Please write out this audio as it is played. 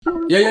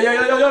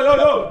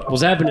Yo.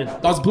 What's happening?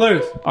 That's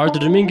players. Arthur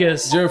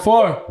Dominguez. Jared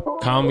Farr.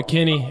 Kyle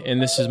McKinney, and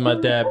this is my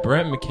dad,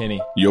 Brent McKinney.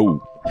 Yo.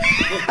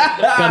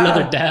 Got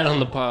another dad on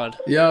the pod.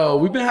 Yo,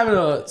 we've been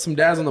having some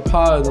dads on the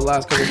pod the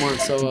last couple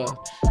months, so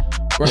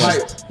we're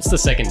hyped. It's the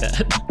second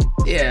dad.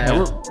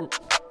 Yeah,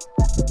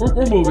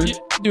 we're moving. You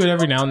do it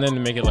every now and then to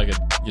make it like a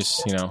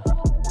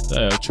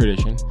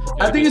tradition.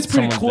 I think it's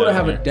pretty Someone's cool to dad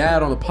have on a here.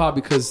 dad on the pod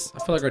because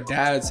I feel like our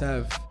dads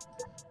have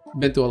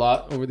been through a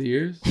lot over the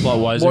years. A lot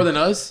wiser. More than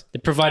us. They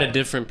provide a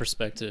different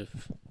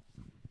perspective.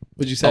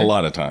 Would you say? A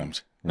lot of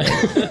times.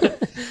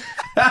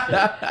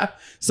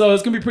 So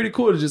it's gonna be pretty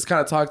cool to just kind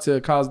of talk to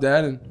Kyle's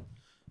dad and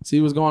see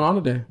what's going on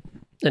today.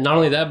 And not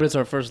only that, but it's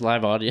our first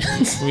live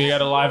audience. We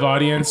got a live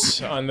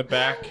audience on the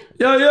back.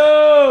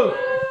 Yo!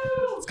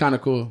 It's kind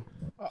of cool.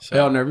 Are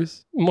y'all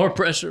nervous? More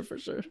pressure for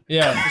sure.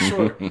 Yeah, for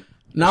sure.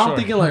 Now Sure. I'm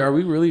thinking like, are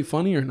we really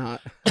funny or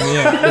not?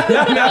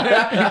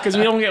 Yeah, because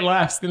we don't get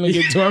laughs, then they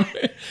get to them.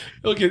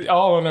 They'll get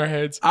all on our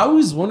heads. I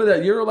always wonder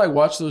that. You ever like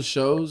watch those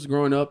shows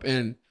growing up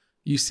and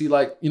you see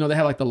like, they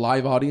have like the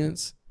live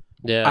audience.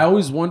 Yeah. I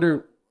always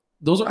wonder,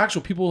 those are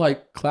actual people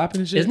like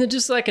clapping and shit? Isn't it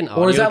just like an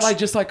audio? Or is that like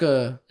just like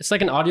a... It's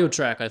like an audio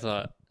track, I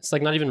thought. It's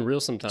like not even real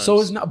sometimes. So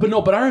it's not,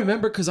 but I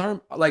remember because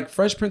I'm like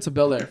Fresh Prince of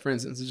Bel-Air, for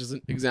instance, is just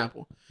an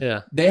example.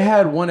 Yeah. They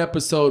had one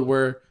episode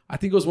where I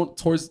think it was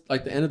towards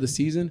like the end of the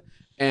season,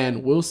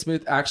 and Will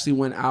Smith actually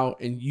went out,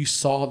 and you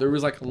saw there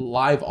was like a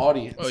live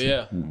audience. Oh,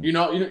 yeah. You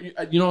know what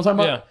I'm talking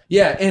about?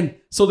 Yeah. And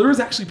so there was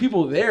actually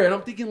people there, and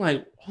I'm thinking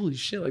like, holy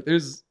shit, like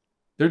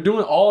they're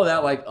doing all of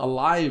that like a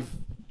live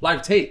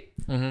tape.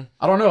 Mm-hmm.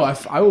 I don't know.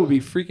 I would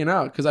be freaking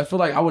out because I feel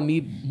like I would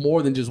need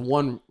more than just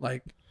one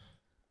like.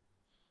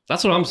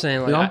 That's what I'm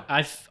saying. Like You know?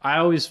 I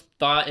always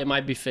thought it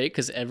might be fake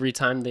because every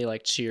time they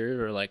like cheered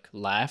or like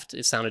laughed,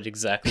 it sounded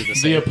exactly the The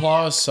same.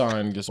 applause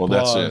sign. Just Well,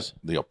 applause. that's it.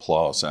 The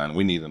applause sign.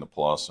 We need an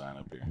applause sign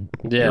up here.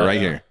 Yeah.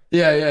 Right here.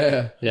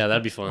 Yeah. Yeah,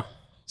 that'd be fun.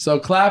 So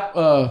clap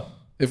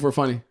if we're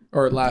funny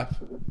or laugh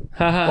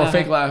or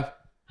fake laugh.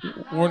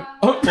 We're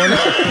not even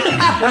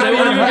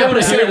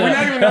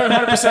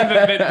 100%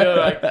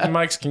 that the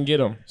mics can get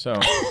them. So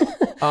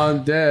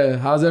I'm dead.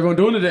 How's everyone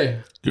doing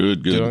today?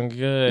 Good. doing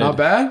good. Not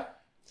bad.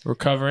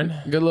 Recovering.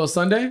 Good little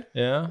Sunday.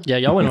 Yeah. Yeah,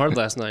 y'all went hard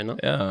last night, no?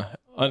 Yeah.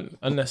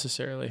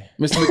 Unnecessarily.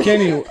 Mr.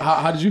 McKinney,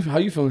 how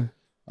you feeling?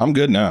 I'm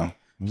good now. It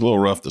was a little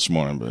rough this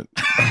morning, but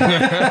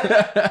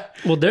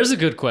Well, there's a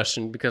good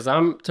question because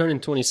I'm turning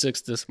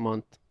 26 this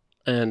month,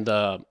 and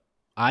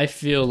I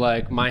feel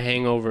like my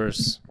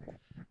hangovers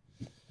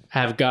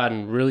have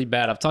gotten really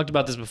bad. I've talked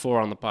about this before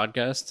on the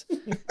podcast,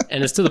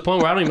 and it's to the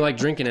point where I don't even like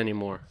drinking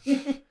anymore.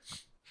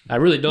 I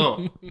really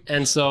don't.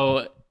 And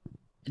so,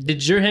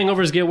 did your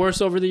hangovers get worse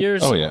over the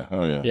years? oh yeah.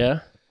 Yeah?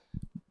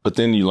 But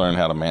then you learn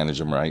how to manage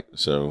them, right?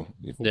 So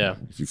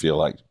if you feel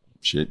like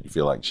shit, you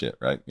feel like shit,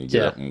 right? You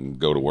get up and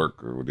go to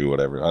work or do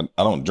whatever. I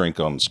don't drink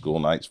on school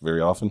nights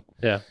very often.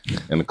 Yeah.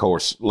 And of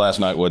course,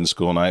 last night wasn't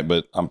school night,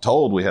 but I'm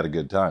told we had a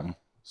good time.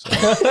 So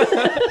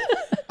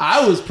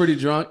I was pretty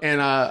drunk, and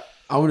I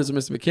went to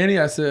Mr.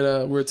 McKinney. I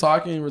said, we were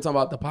talking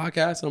about the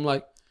podcast, and I'm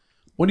like,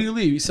 when do you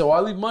leave? He said, well, I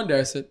leave Monday.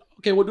 I said,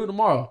 okay, we'll do it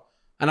tomorrow.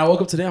 And I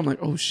woke up today. I'm like,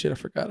 oh shit, I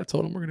forgot. I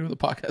told him we're gonna do the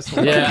podcast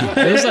tomorrow.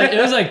 Yeah. It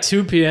was like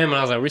 2 p.m. and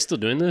I was like, we're still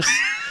doing this?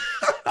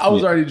 I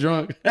was already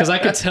drunk. Because I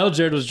could tell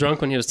Jared was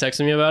drunk when he was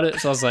texting me about it.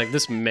 So I was like,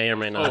 this may or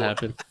may not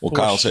happen. well,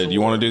 Kyle said,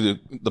 you want to do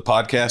the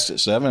podcast at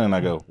 7? And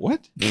I go,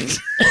 what?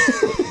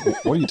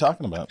 What are you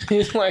talking about?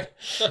 He's like,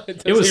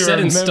 It was set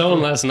in stone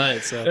last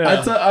night. So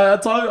I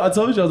told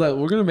you, I was like,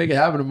 we're gonna make it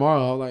happen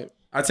tomorrow. I'm like,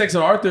 I texted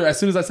Arthur as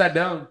soon as I sat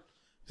down.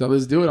 So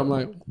let's do it. I'm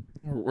like,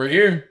 we're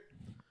here.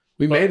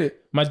 We made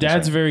it. my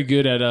dad's very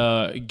good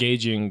at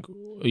gauging,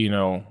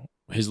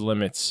 his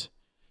limits.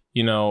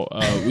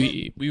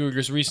 We were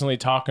just recently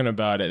talking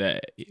about it.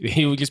 That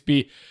he would just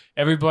be,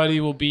 everybody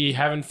will be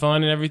having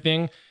fun and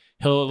everything.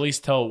 He'll at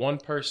least tell one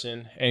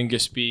person and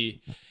just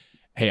be,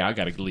 hey, I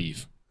gotta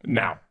leave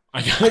now.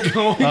 I gotta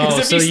go. Because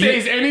if so he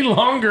stays any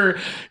longer,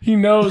 he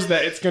knows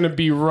that it's gonna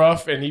be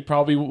rough, and he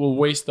probably will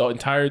waste the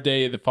entire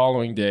day the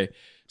following day.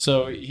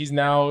 So he's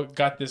now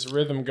got this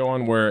rhythm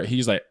going where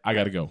he's like, I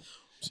gotta go,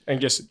 and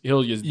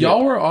he'll just dip.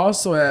 Y'all were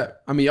also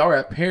y'all were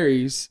at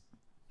Perry's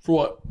for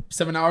what,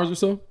 7 hours or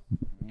so?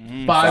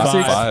 5,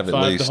 6. Five at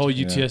least. The whole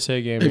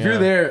UTSA game. If you're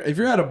there, if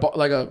you're at a bar,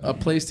 like a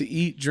place to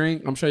eat,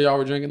 drink, I'm sure y'all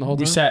were drinking the whole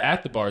time. we sat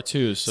at the bar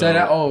too. So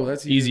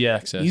That's easy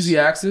access. Easy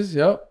access.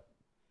 Yep.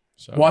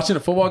 So. Watching a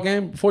football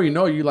game, before you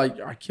know it,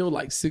 I killed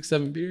like 6,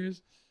 7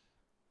 beers.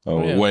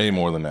 Oh, yeah. way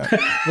more than that.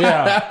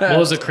 Yeah. well, it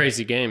was a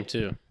crazy game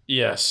too.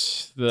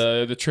 Yes.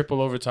 The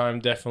triple overtime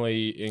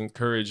definitely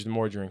encouraged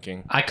more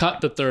drinking. I caught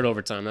the third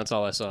overtime. That's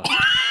all I saw.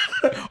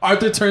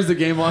 Arthur turns the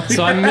game on.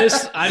 So I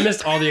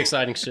missed all the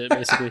exciting shit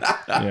basically.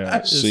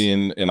 Yeah. See,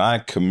 and I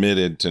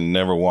committed to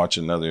never watch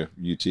another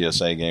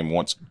UTSA game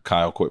once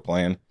Kyle quit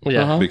playing.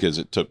 Yeah. Because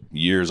it took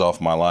years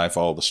off my life,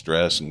 all the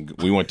stress, and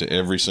we went to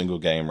every single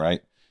game,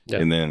 right? Yep.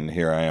 And then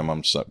here I am,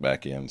 I'm sucked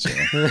back in. So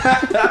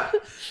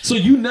So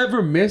you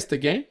never missed a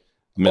game?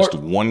 missed Or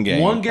one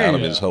game one game, out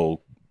of his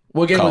whole.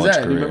 What game was College that?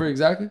 You career. remember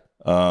exactly?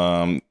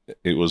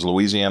 It was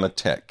Louisiana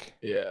Tech.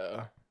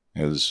 Yeah.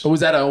 It was. Was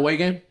that an away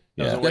game?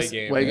 That was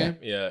Yeah. an Away game?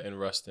 Yeah, in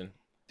Ruston.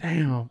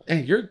 Damn.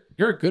 Hey, you're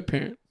a good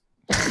parent.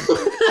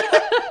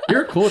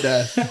 You're a cool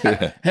dad.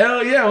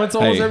 Hell yeah, went to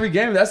almost Hey. every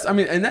game.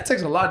 And that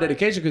takes a lot of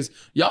dedication because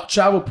y'all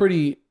travel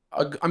pretty.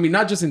 I mean,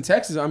 not just in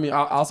Texas. I mean,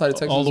 outside of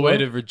Texas, All the as way well.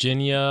 to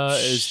Virginia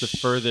is the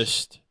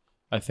furthest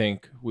I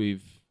think we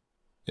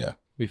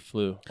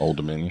flew. Old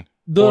Dominion.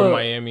 Or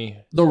Miami.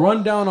 The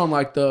rundown on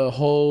like the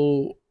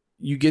whole.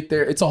 You get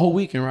there. It's a whole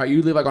weekend, right?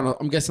 You leave like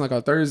I'm guessing like on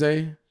a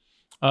Thursday.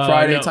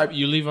 Friday type.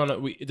 You leave on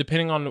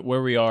depending on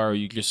where we are.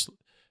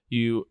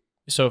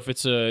 So if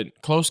it's a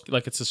close,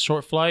 like it's a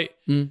short flight,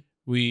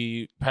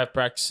 we have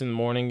practice in the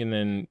morning, and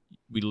then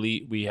we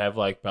leave. We have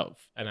like about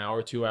an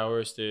hour, 2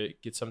 hours to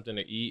get something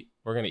to eat.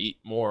 We're gonna eat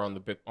more on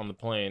the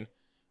plane,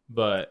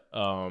 but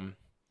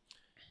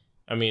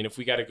I mean, if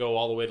we got to go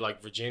all the way to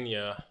like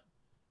Virginia,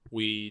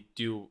 we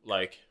do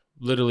like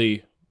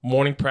literally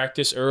morning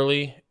practice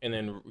early, and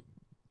then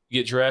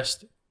get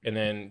dressed, and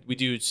then we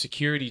do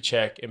security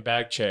check and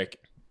bag check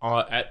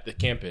at the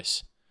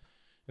campus.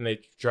 And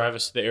they drive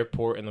us to the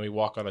airport, and then we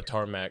walk on a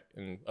tarmac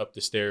and up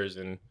the stairs,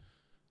 and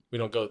we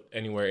don't go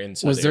anywhere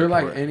inside. Was there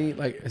airport. like any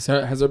like has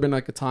there been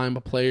like a time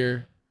a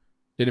player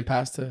didn't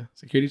pass the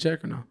security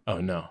check or no? Oh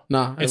no,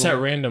 Nah, it's at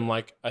random.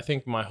 Like I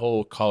think my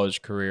whole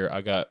college career,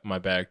 I got my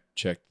bag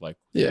checked like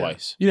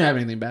twice. You didn't have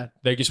anything bad.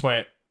 They just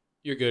went,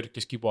 "You're good.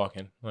 Just keep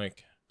walking."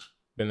 Like,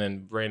 and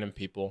then random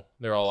people,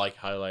 they're all like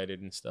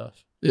highlighted and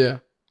stuff. Yeah.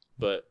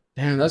 But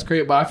damn, that's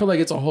great. But I feel like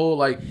it's a whole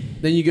like.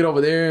 Then you get over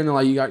there and then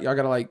like y'all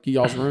gotta like get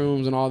y'all's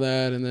rooms and all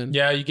that, and then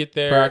yeah, you get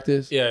there,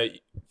 practice. Yeah,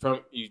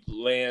 you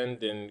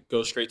land and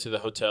go straight to the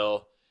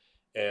hotel,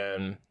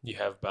 and you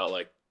have about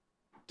like,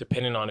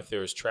 depending on if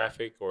there was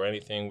traffic or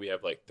anything, we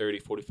have like 30,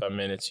 45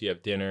 minutes. You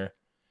have dinner,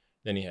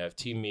 then you have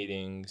team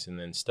meetings, and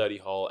then study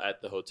hall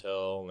at the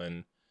hotel,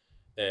 and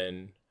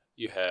then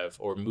you have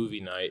or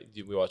movie night.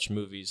 We watch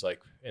movies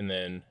and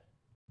then.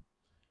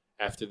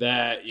 After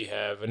that, you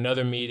have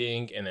another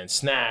meeting and then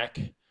snack.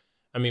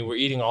 I mean, we're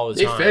eating all the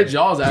They time. fed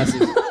y'all's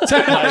asses.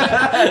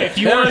 If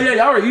you Hell want, yeah,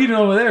 y'all were eating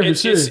over there for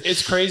sure.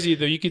 it's crazy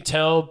though. You can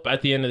tell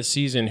at the end of the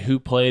season who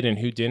played and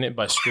who didn't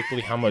by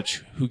strictly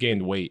who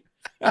gained weight.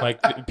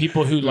 Like the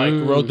people who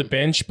rode the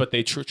bench, but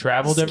they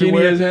traveled Skinny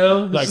everywhere. as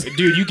hell. Like,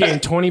 dude, you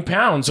gained 20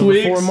 pounds over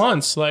Twigs. 4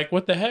 months. Like,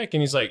 what the heck?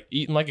 And he's like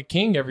eating like a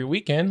king every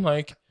weekend.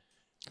 Like,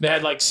 they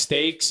had like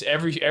steaks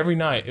every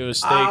night. It was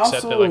steaks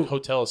at the like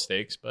hotel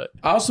steaks. But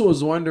I also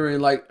was wondering,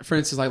 like, for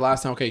instance, like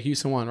last time, okay,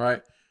 Houston won,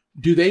 right?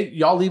 Do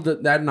y'all leave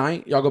that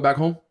night? Y'all go back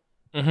home?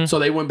 Mhm. So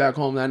they went back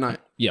home that night.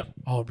 Yeah.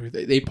 Oh, dude,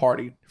 they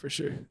partied for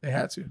sure. They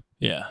had to.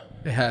 yeah,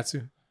 They had to.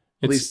 At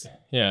it's least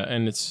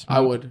and it's I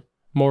would.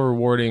 more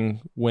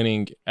rewarding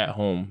winning at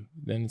home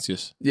than it's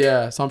just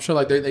Yeah. So I'm sure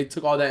like they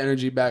took all that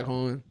energy back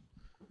home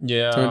and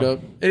yeah. turned up.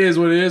 It is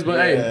what it is. But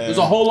hey, there's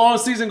a whole long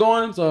season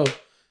going. So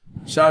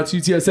shout out to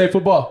UTSA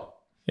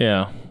football.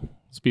 Yeah,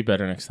 let's be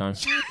better next time.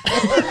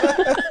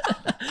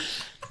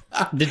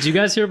 Did you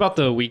guys hear about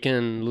the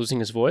Weeknd losing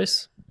his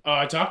voice? Oh,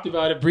 I talked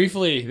about it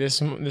briefly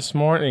this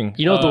morning.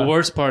 You know, the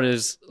worst part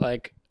is,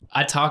 like,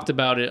 I talked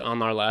about it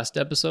on our last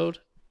episode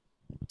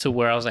to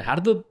where I was like, how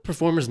did the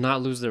performers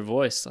not lose their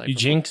voice? Like, You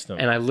jinxed them.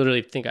 and I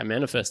literally think I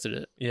manifested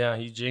it. Yeah,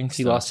 you jinxed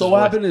He them. lost So his what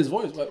voice. happened to his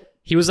voice? What,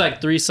 He was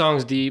like 3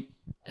 songs deep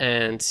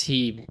and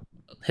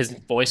his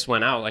voice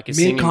went out. Like, his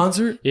singing.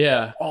 mid-concert?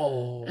 Yeah.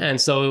 Oh. And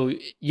so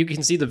you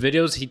can see the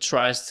videos. He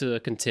tries to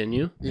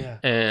continue Yeah.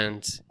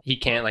 and he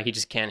can't, like, he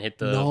just can't hit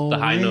the No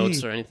high way.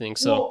 notes or anything.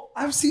 So Well,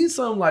 I've seen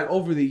some like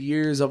over the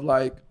years of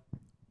like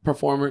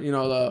performer,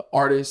 the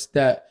artists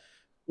that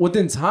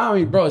within time, I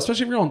mean, bro,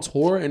 especially if you're on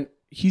tour and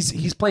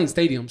he's playing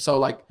stadiums. So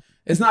like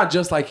it's not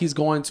just like he's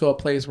going to a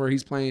place where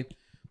he's playing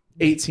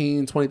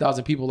 18,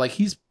 20,000 people. Like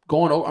he's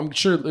going over, I'm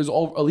sure there's at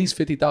least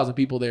 50,000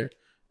 people there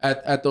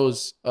at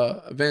those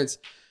events.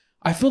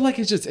 I feel like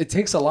it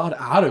takes a lot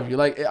out of you.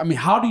 Like, I mean,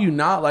 how do you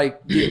not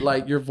like get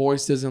like your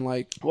voice doesn't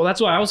like, well, that's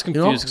why I was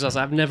confused know? because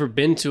I've never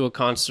been to a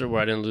concert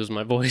where I didn't lose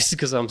my voice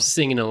because I'm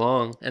singing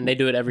along and they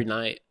do it every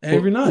night.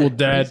 every night?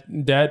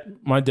 Well,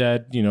 my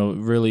dad,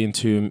 really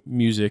into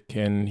music,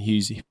 and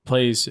he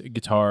plays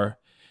guitar,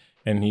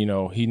 and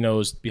he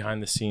knows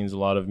behind the scenes a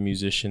lot of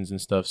musicians and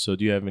stuff. So,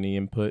 do you have any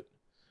input?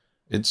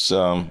 It's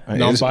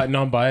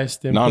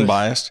Non-biased. Input?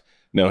 non-biased.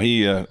 No,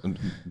 he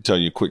tell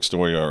you a quick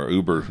story. Our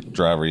Uber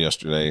driver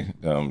yesterday,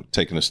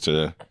 taking us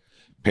to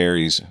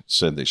Perry's,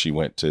 said that she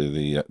went to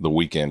the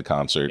Weeknd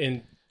concert.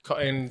 in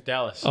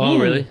Dallas. Oh,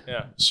 really?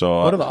 Yeah.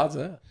 So What are the odds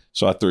of that?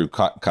 So I threw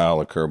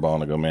Kyle a curveball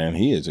and I go, man,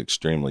 he is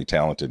extremely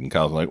talented. And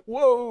Kyle's like,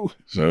 whoa.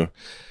 So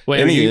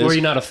Wait, and he were is.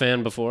 you not a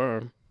fan before?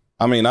 Or?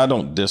 I mean, I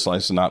don't dislike.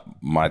 It's not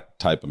my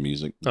type of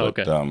music. Oh,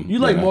 But, okay. You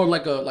like more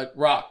like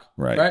rock,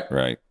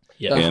 right.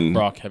 Yeah. And-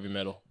 rock, heavy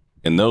metal.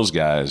 And those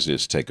guys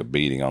just take a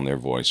beating on their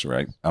voice,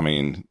 right? I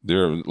mean,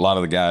 there are a lot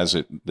of the guys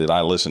that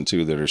I listen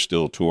to that are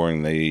still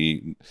touring.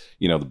 They,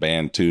 the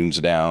band tunes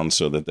down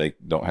so that they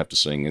don't have to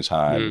sing as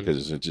high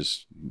because it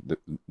just,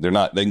 they're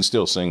not, they can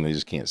still sing. They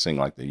just can't sing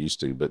like they used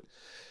to. But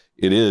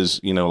it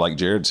is, like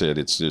Jared said,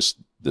 it's just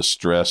the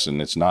stress,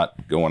 and it's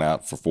not going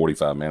out for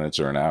 45 minutes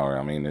or an hour.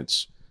 I mean,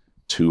 it's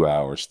 2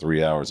 hours,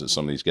 3 hours that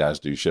some of these guys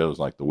do shows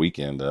like The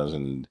Weeknd does.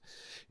 And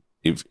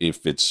if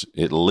it's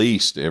at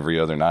least every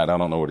other night, I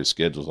don't know what his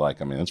schedule's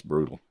like. I mean, it's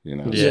brutal, you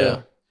know?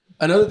 Yeah.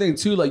 Another thing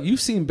too, like you've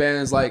seen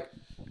bands like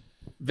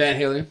Van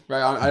Halen,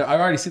 right? I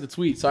already see the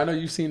tweet, so I know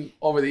you've seen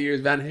over the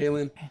years Van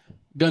Halen,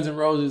 Guns N'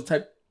 Roses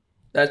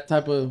that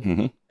type of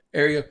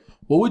area.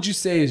 What would you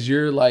say is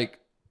your like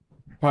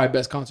probably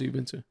best concert you've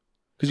been to?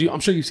 Because I'm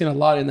sure you've seen a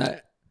lot in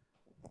that.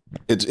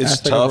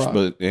 It's tough,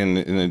 but and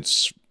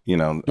it's, you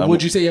know.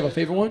 Would you say you have a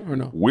favorite one or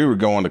no? We were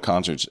going to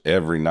concerts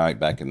every night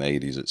back in the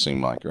 80s, it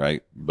seemed like,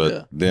 right?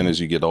 But then as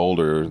you get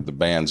older, the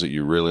bands that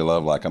you really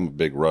love, like I'm a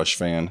big Rush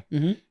fan,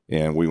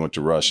 and we went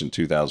to Rush in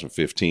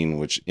 2015,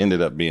 which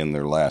ended up being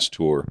their last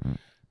tour.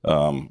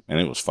 And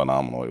it was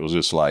phenomenal. It was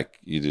just like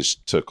you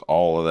just took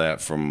all of that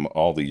from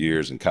all the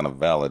years and kind of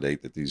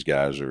validate that these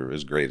guys are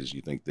as great as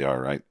you think they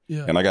are, right?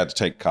 Yeah. And I got to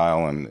take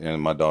Kyle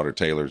and my daughter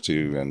Taylor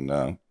too,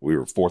 and we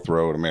were fourth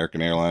row at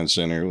American Airlines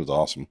Center. It was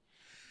awesome.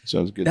 So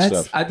it was good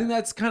stuff. I think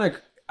I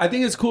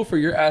think it's cool for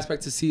your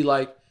aspect to see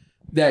like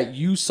that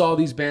you saw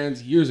these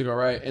bands years ago,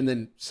 right? And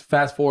then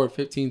fast forward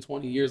 15,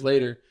 20 years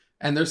later,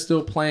 and they're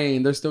still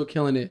playing, they're still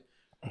killing it.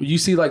 You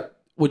see like,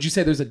 would you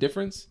say there's a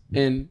difference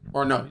in,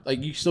 or no?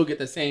 Like you still get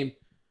the same,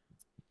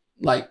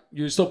 like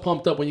you're still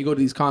pumped up when you go to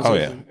these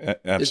concerts. Oh yeah,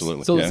 absolutely.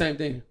 It's still the same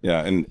thing.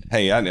 Yeah, and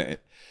hey,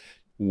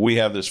 we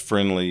have this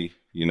friendly,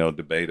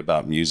 debate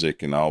about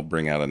music, and I'll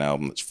bring out an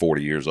album that's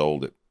 40 years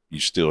old that you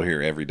still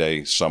hear every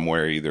day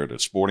somewhere, either at a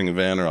sporting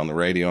event or on the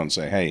radio, and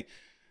say, hey.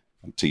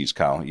 I tease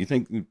Kyle, you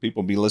think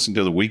people be listening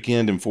to The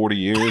Weeknd in 40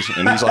 years?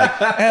 And he's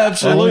like,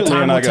 absolutely.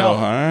 And I go, all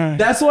right.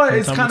 That's why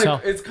it's kind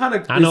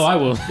of. I know I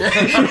will.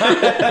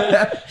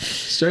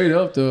 Straight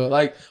up, though.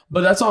 Like,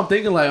 but that's what I'm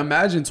thinking. Like,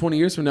 imagine 20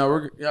 years from now,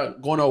 we're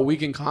going to a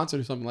Weeknd concert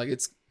or something. Like,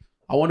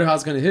 I wonder how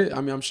it's going to hit.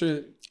 I mean, I'm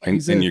sure.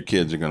 And your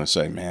kids are going to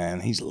say,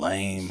 man, he's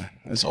lame.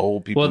 That's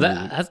old people. Well,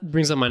 that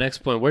brings up my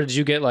next point. Where did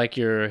you get like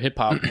your hip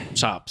hop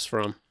chops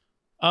from?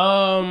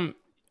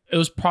 It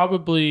was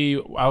probably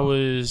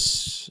probably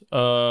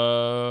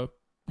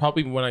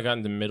when I got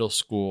into middle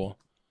school.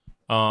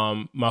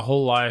 My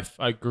whole life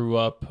I grew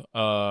up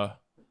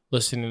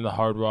listening to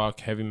hard rock,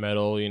 heavy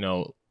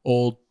metal,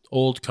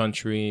 old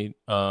country,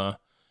 all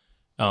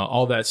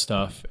that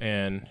stuff,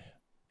 and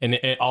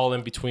all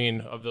in between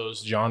of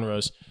those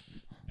genres.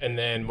 And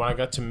then when I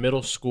got to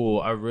middle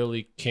school, I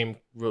really came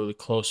really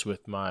close with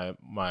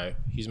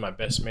he's my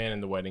best man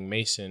in the wedding,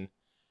 Mason.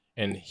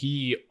 And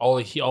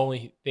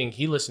only thing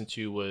he listened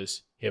to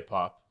was hip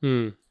hop.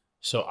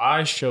 So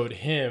I showed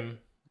him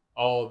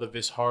all of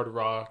this hard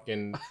rock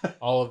and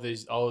all of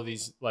these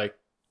like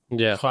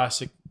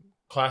classic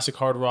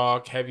hard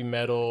rock, heavy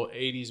metal,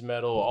 80s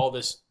metal, all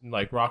this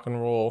like rock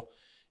and roll.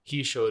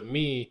 He showed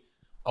me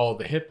all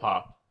the hip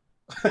hop.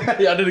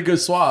 Yeah, I did a good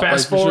swap.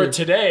 Fast forward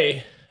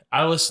today,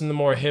 I listen to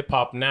more hip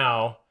hop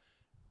now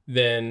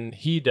than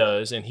he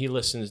does, and he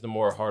listens to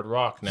more hard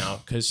rock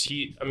now because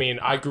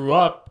I grew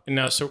up, and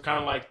now so kind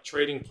of like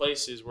trading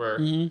places where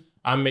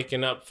I'm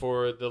making up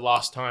for the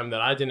lost time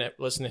that I didn't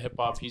listen to hip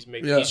hop. He's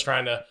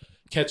trying to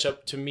catch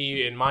up to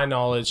me in my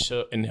knowledge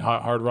in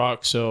hard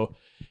rock. So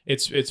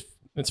it's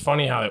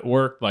funny how it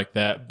worked like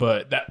that.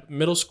 But that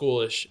middle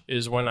schoolish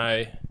is when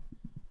I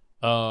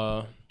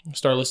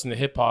started listening to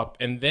hip hop,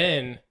 and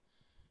then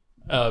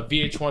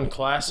VH1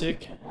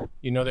 Classic,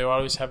 they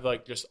always have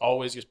like just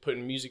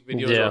putting music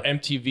videos or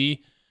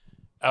MTV.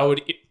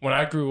 When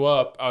I grew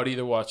up, I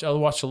would watch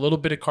a little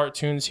bit of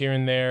cartoons here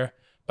and there,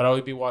 but I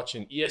would be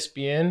watching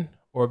ESPN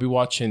or be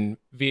watching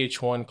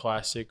VH1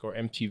 Classic or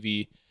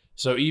MTV.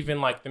 So even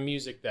like the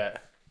music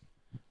that,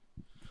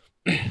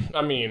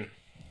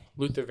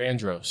 Luther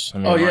Vandross.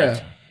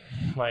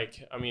 I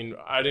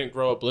didn't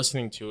grow up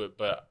listening to it,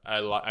 but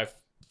I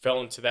fell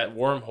into that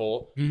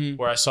wormhole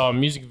where I saw a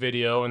music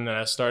video, and then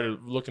I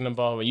started looking up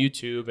on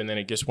YouTube, and then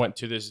it just went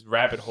to this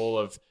rabbit hole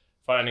of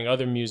finding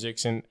other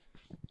musics, and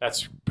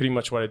that's pretty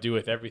much what I do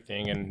with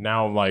everything. And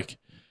now like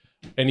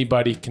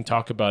anybody can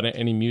talk about it,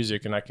 any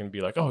music, and I can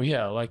be like, oh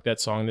yeah, I like that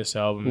song, this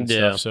album and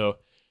stuff. So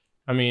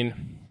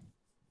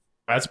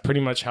that's pretty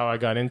much how I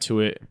got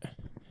into it.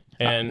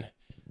 And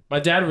my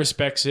dad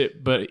respects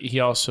it, but he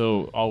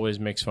also always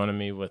makes fun of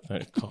me with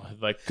like,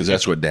 because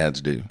that's what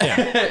dads do.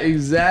 Yeah,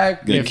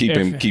 exactly.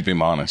 Keep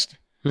him honest.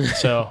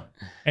 So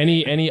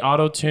any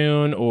auto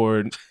tune,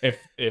 or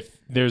if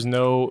there's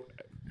no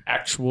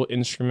actual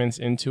instruments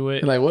into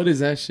it, like what is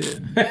that shit?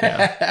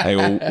 Yeah. Hey,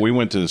 well, we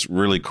went to this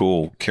really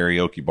cool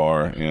karaoke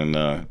bar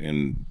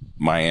in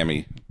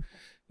Miami.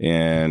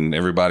 And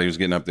everybody was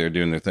getting up there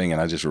doing their thing. And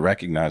I just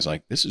recognized,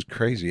 like, this is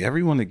crazy.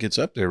 Everyone that gets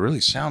up there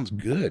really sounds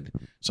good.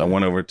 So I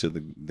went over to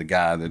the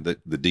guy, the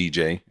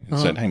DJ, and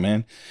said, hey,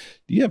 man,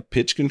 do you have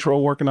pitch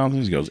control working on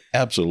this? He goes,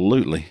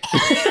 absolutely.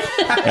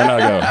 And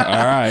I go,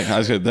 all right.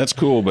 I said, that's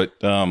cool. But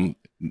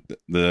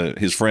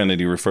his friend that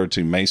he referred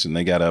to, Mason,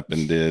 they got up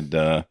and did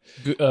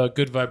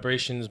Good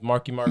Vibrations,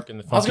 Marky Mark, and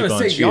the I was Funky gonna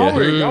Bunch. say y'all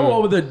were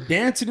over there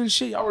dancing and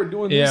shit. Y'all were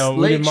doing this Yeah, we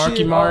late did Marky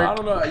shit. Mark. I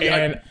don't know.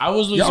 And I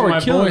was y'all losing were my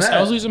killing voice. that.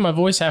 I was losing my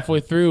voice halfway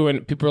through,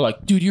 and people were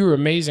like, "Dude, you were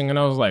amazing." And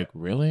I was like,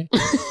 "Really?"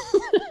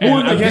 And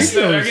Well, I the guess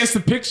videos-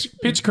 the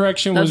pitch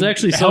correction That's was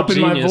actually so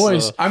helping my genius,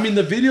 voice. though. I mean,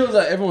 the videos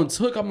that everyone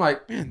took, I'm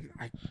like, man,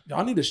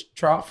 y'all need to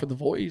try out for The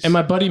Voice. And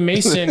my buddy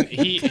Mason,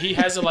 he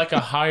has a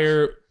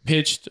higher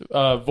pitched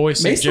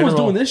voice. in Mason general.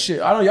 was doing this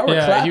shit. I don't know. Y'all were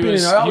Yeah, clapping he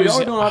was, and y'all he was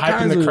were doing all hyping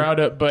kinds the of crowd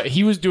up, but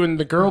he was doing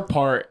the girl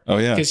part. Oh,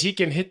 yeah. because he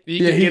can hit.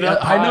 He Yeah, can get up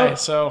I know. high.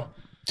 So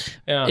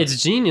yeah,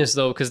 It's genius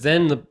though, because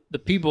then the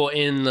people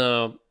in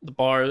the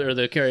bar or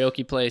the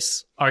karaoke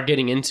place are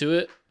getting into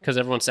it because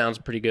everyone sounds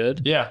pretty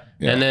good. yeah.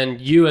 Yeah. And then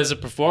you as a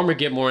performer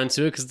get more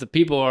into it because the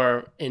people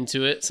are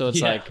into it. So it's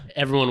Yeah. like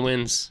everyone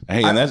wins.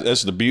 Hey, and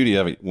that's the beauty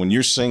of it. When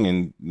you're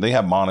singing, they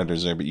have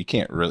monitors there, but you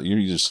can't really. You're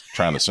just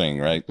trying to sing,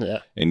 right? Yeah.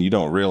 And you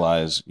don't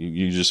realize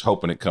you're just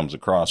hoping it comes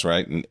across,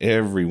 right? And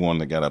everyone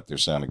that got up there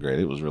sounded great.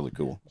 It was really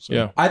cool. So,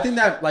 Yeah. I think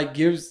that like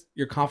gives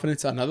your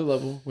confidence another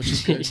level, which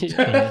is good.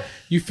 Yeah.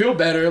 You feel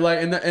better, like,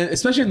 and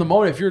especially in the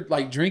moment. If you're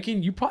like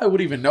drinking, you probably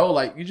wouldn't even know.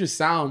 Like,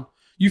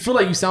 you feel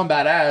like you sound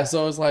badass.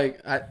 So it's like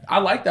I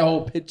like that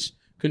whole pitch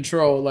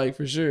control, like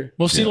for sure.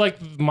 Well, see, like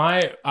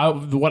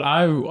what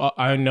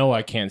I know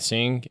I can't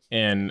sing,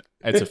 and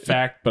it's a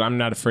fact, but I'm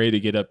not afraid to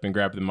get up and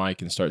grab the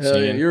mic and start Hell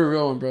yeah, singing you're a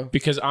real one, bro.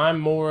 because I'm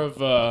more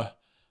of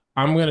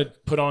I'm gonna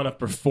put on a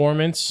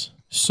performance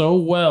so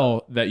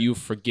well that you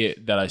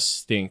forget that I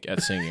stink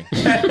at singing.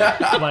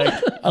 Like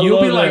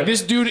you'll be love like, that.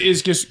 this dude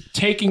is just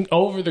taking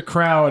over the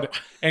crowd,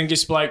 and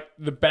just like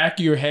the back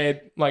of your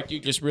head, like you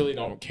just really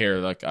don't care.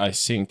 Like I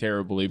sing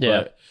terribly, Yeah.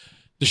 but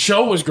the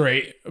show was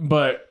great.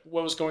 But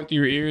what was going through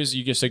your ears,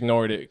 you just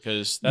ignored it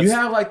because that's You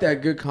have like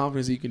that good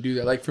confidence that you can do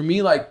that. Like for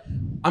me, like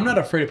I'm not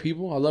afraid of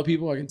people. I love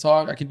people. I can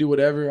talk. I can do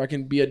whatever. I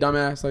can be a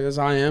dumbass. Like that's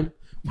how I am.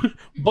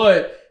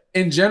 But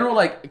in general,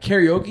 like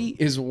karaoke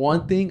is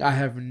one thing I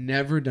have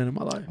never done in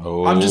my life.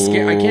 I'm just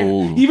scared. I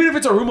can't. Even if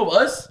it's a room of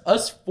us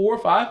 4 or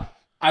 5,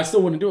 I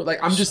still wouldn't do it. Like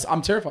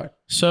I'm terrified.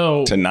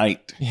 so.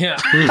 tonight. Yeah.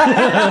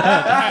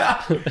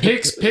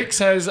 Pix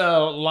has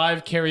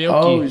live karaoke.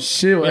 Oh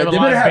shit! We have a They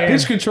better live have band.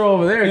 pitch control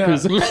over there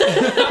because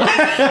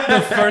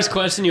The first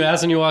question you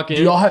ask when you walk in.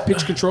 do y'all have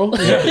pitch control?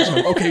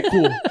 Yeah. Okay,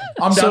 cool.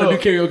 I'm down to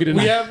do karaoke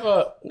tonight. We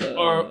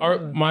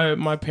have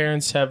my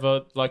parents have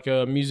like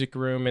a music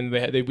room, and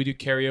we do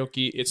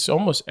karaoke. It's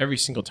almost every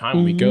single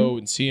time we go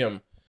and see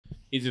them,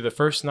 either the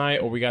first night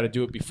or we got to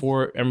do it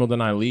before Emerald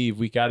and I leave.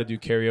 We got to do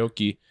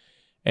karaoke,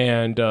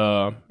 and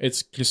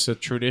it's just a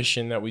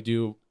tradition that we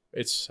do.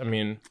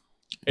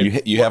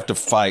 You have to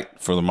fight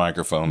for the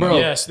microphone. Bro.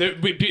 Yes, the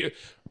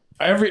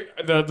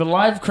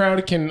live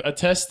crowd can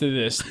attest to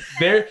this.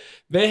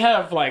 They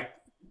have like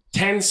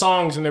 10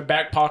 songs in their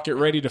back pocket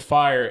ready to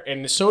fire,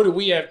 and so do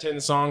we have 10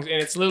 songs. And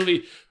it's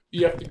literally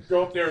you have to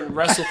go up there and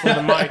wrestle for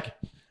the mic.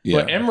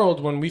 Yeah. But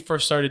Emerald, when we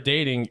first started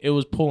dating, it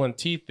was pulling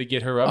teeth to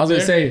get her up. I was there.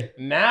 gonna say,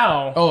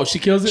 Now, oh, she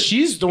kills it.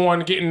 she's the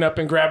one getting up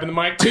and grabbing the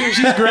mic too.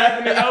 She's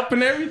grabbing it up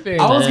and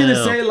everything. I was gonna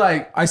Damn. say,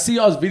 like, I see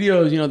y'all's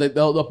videos, you know, that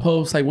they'll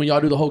post like when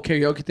y'all do the whole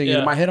karaoke thing. And Yeah.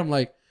 in my head, I'm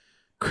like,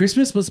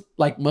 Christmas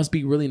must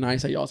be really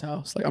nice at y'all's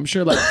house. Like, I'm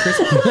sure like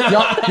Christmas,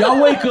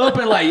 y'all wake up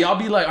and like y'all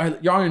be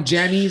like, y'all in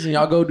jammies and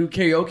y'all go do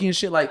karaoke and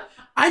shit. Like,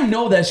 I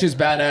know that shit's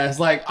badass.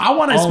 Like, I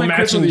want to All spend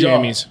matching Christmas with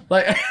y'all. jammies.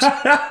 Like,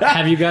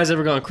 Have you guys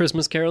ever gone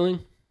Christmas caroling?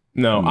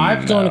 No,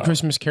 I've gone to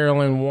Christmas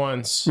caroling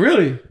once.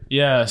 really?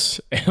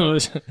 Yes, it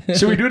was.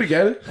 Should we do it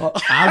together?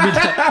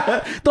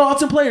 I'll be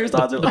Thoughts and players.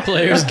 Thoughts and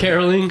players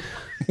caroling.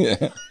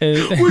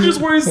 We're just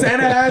wearing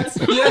Santa hats.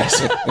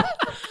 Yes.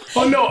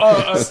 Oh no,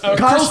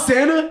 Kyle's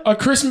Santa. a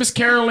Christmas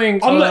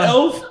caroling. I'm the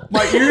elf.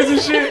 My ears and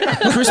shit.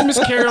 Christmas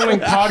caroling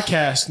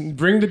podcast.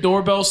 Bring the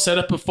doorbell, set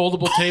up a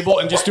foldable table,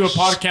 and just do a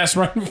podcast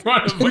right in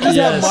front of us. just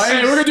have mics.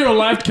 Hey, we're gonna do a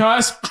live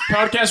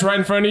podcast right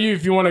in front of you.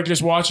 If you want to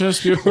just watch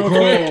us, do it real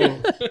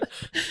quick. Bro.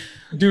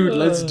 Dude,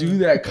 let's do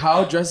that.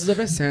 Kyle dresses up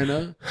as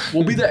Santa.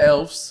 We'll be the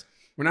elves.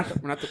 We're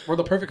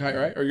the perfect height,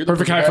 right? Or you're the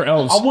Perfect height for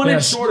elves. I'm 1 inch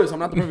Yes. shorter, so I'm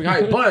not the perfect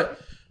height. But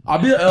I'll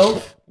be the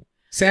elf.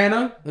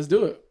 Santa, let's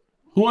do it.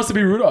 Who wants to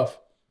be Rudolph?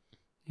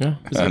 Yeah,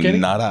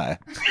 Not I.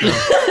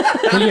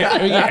 we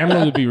get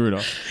Emerald to be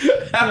Rudolph.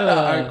 All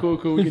right,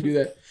 cool. We can do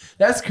that.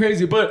 That's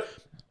crazy. But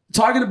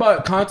talking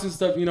about content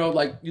stuff, you know,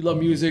 like you love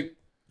music.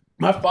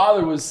 My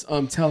father was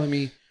telling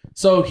me.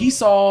 So he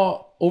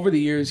saw over the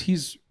years.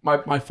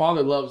 My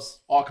father loves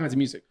all kinds of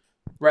music,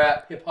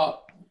 rap, hip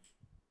hop,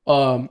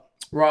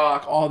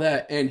 rock, all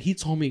that. And he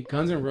told me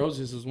Guns N'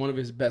 Roses was one of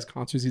his best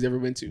concerts he's ever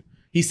been to.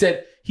 He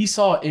said he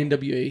saw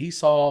NWA. He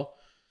saw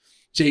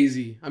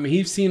Jay-Z. I mean,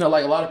 he's seen a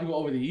lot of people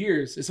over the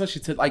years,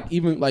 especially to like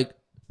even like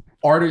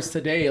artists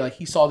today. Like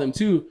he saw them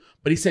too,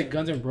 but he said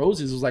Guns N'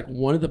 Roses was like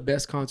one of the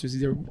best concerts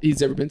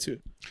he's ever been to.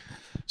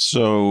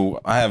 So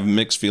I have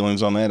mixed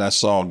feelings on that. I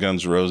saw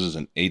Guns N' Roses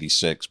in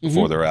 '86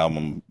 before their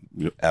album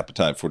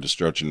Appetite for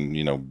Destruction,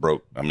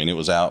 broke. I mean, it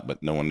was out,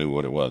 but no one knew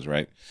what it was,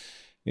 right?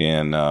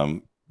 And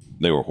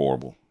they were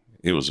horrible.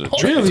 It was a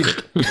Really?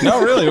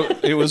 no, really.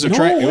 It was a No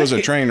train. It was a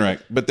way. train wreck.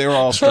 But they were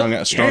all strung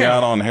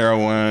out on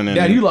heroin. And,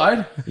 Dad, you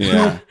lied.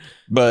 yeah.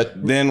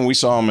 But then we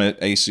saw them at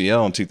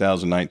ACL in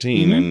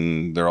 2019, Mm-hmm.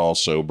 and they're all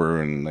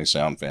sober and they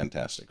sound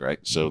fantastic, right?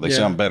 So they Yeah.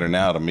 sound better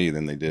now to me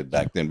than they did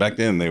back then. Back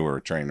then they were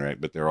a train wreck,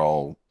 but they're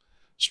all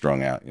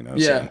strung out. You know,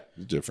 Yeah. so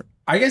it's different.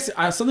 I guess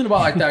something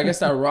about like that. I guess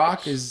that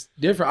rock is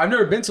different. I've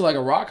never been to like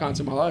a rock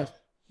concert in my life.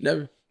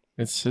 Never.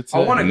 It's I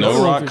wanna go No to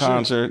one rock for sure.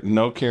 concert,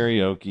 no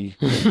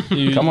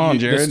karaoke. Come on,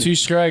 Jared. There's 2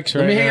 strikes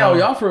right Let me hang now. out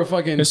with y'all for a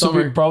fucking This will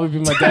summer. probably be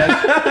my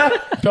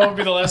dad. Probably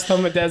be the last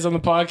time my dad's on the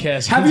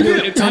podcast. Have you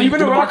been? Until Have you been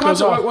to a the rock mic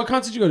goes concert? off. What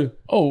concert you go to?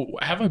 Oh,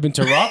 have I been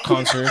to rock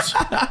concerts?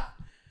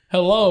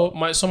 Hello,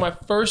 my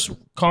first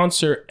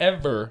concert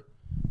ever.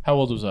 How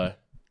old was I?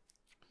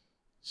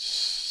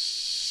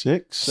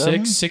 6,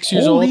 7? 6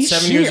 years old,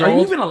 7 years Are you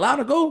old. even allowed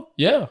to go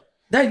Yeah,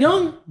 that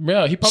young?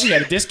 yeah. He probably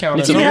got a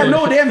discount. You had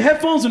no damn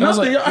headphones or I was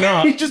nothing. like,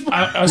 no. He just.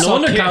 I No saw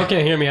wonder Kiss. Kyle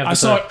can't hear me half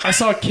the time. I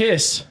saw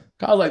Kiss.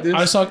 Kyle like this.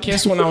 I saw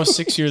Kiss when I was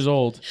 6 years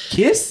old.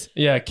 Kiss.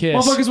 Yeah, Kiss.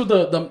 Motherfuckers with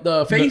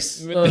the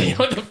face. With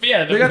the-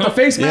 yeah, they got the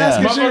face mask.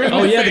 and Motherfuckers shit.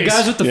 Oh with yeah, the the face.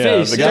 guys with the Yeah,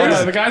 face. the guys-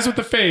 Yeah, the guys with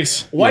the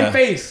face. White Yeah.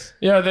 face.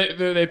 Yeah,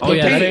 they put Oh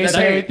yeah, the that, face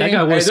and that everything. guy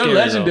Hey, was they're scary.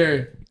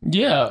 legendary.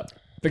 Yeah,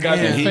 the guys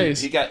Man. with the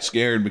face. He got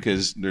scared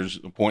because there's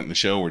a point in the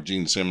show where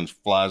Gene Simmons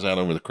flies out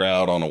over the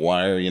crowd on a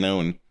wire, you know,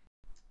 and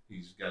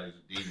he's got his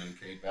demon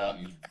cape out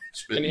and he's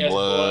spitting And he has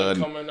blood.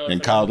 blood coming up And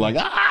and- Kyle's like,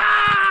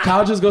 ah!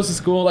 Kyle just goes to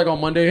school like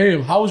on Monday.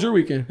 Hey, how was your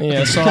weekend?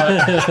 Yeah, I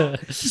saw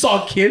You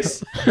saw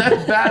Kiss.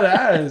 That's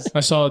badass.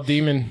 I saw a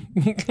demon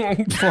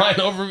flying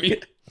over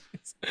me.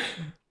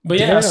 But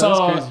yeah, Damn, I that's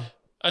saw crazy.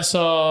 I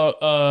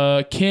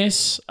saw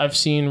Kiss. I've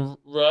seen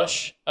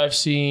Rush. I've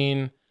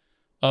seen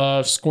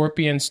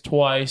Scorpions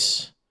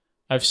twice.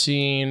 I've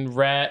seen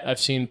Rat. I've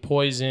seen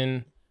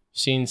Poison.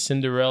 Seen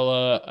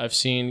Cinderella. I've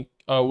seen.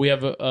 We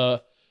have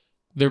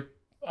they're.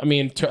 I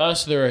mean, to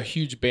us, they're a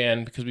huge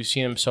band because we've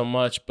seen them so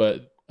much.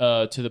 But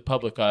to the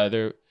public eye,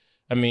 they're.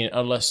 I mean,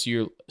 unless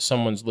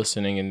someone's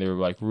listening and they're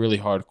like really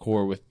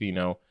hardcore with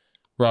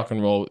rock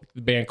and roll,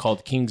 the band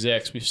called King's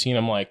X. We've seen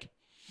them like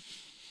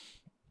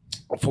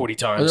 40 Are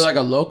times. they like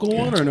a local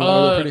one or no?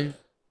 Are they pretty?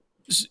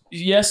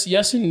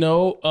 Yes and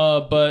no.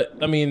 But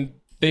I mean,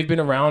 they've been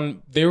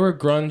around. They were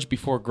grunge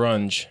before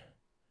grunge,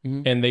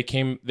 Mhm. and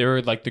they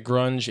were like the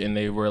grunge, and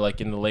they were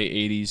like in the late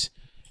 80s,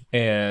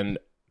 and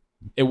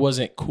it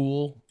wasn't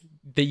cool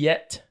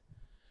yet.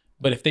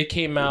 But if they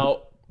came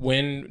out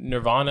when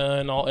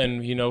Nirvana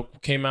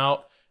came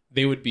out,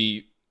 they would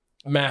be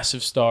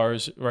massive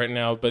stars right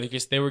now. But I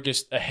guess they were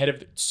just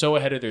so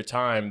ahead of their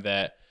time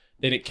that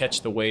they didn't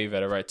catch the wave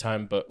at the right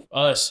time. But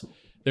us,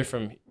 they're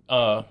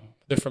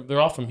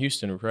all from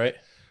Houston, right?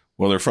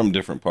 Well, they're from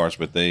different parts,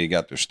 but they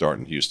got their start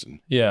in Houston.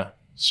 Yeah.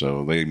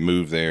 So they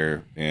moved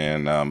there.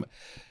 And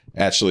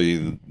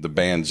actually, the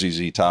band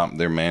ZZ Top,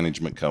 their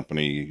management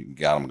company,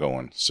 got them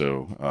going.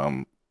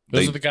 So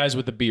Those are the guys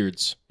with the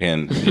beards.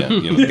 and yeah,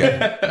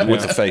 the guy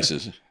with the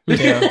faces. Who are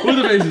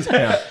the faces?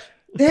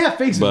 They have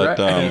faces, But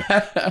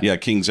right? yeah,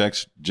 King's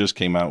X just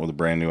came out with a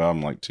brand new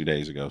album like 2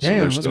 days ago. So Damn,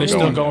 they're that's still They're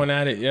going. still going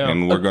at it, yeah.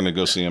 And we're going to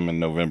go see them in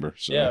November.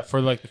 So. Yeah,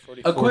 for like the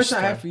 44th A question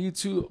I time. have for you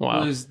too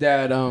Wow. was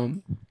that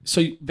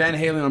so Van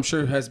Halen, I'm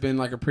sure, has been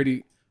like a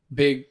pretty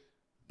big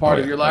part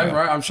Oh, of yeah. your life, Oh,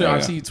 yeah. right? I'm sure Oh, I've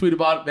yeah. seen you tweet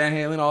about Van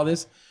Halen, all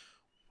this.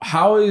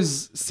 How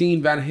is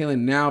seeing Van Halen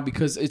now?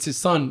 Because it's his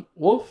son,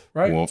 Wolf,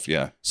 right? Wolf,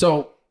 yeah.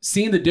 So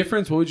seeing the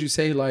difference, what would you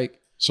say? Like,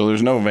 So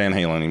there's no Van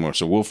Halen anymore.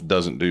 So Wolf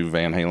doesn't do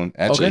Van Halen.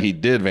 Actually, Okay. he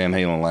did Van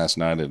Halen last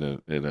night at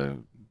a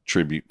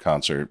tribute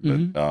concert.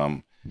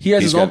 But he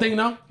has He's his own got- thing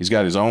now. he's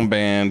got his own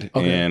band,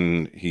 Okay.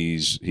 and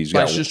he's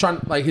Like got just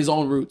trying like his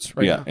own roots,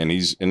 right? yeah, now. and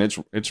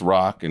it's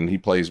rock, and he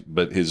plays.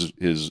 But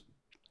his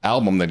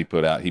album that he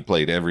put out, he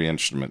played every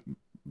instrument,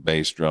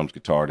 bass, drums,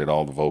 guitar, did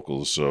all the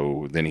vocals.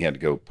 So then he had to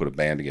go put a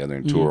band together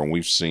and tour, and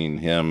we've seen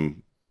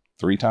him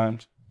 3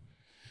 times.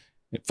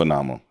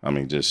 Phenomenal. I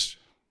mean, just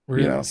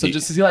Really? you know, so he-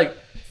 just to see like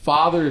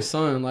father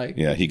son, like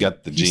yeah, he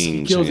got the He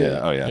genes. kills yeah,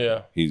 it. oh yeah,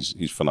 Yeah. he's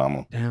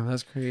phenomenal. damn,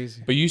 that's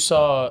crazy. But you've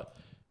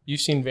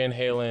seen Van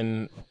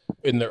Halen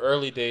in the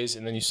early days,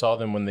 and then you saw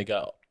them when they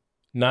got,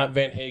 not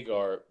Van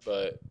Hagar,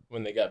 but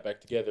when they got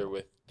back together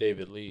with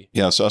David Lee.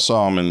 Yeah, so I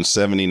saw him in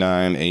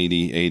 79,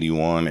 80,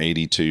 81,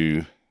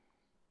 82.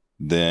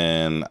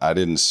 Then I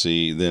didn't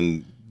see,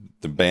 then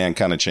the band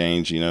kind of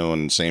changed,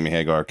 and Sammy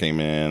Hagar came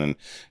in and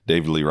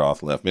David Lee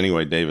Roth left.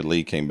 Anyway, David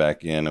Lee came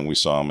back in and we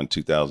saw him in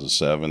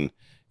 2007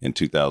 and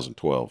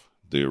 2012,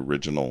 the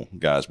original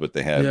guys, but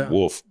they had Yeah.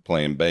 Wolf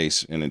playing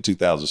bass. And in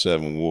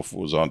 2007, Wolf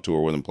was on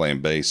tour with him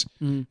playing bass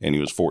and he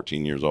was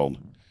 14 years old.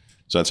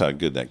 So that's how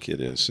good that kid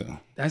is. So.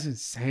 That's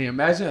insane.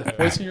 Imagine a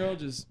 14-year-old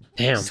just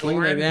Damn.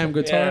 swinging that damn Yeah,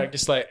 guitar.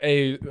 just like,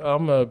 hey,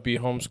 I'm gonna be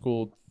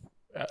homeschooled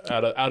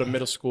out of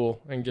middle school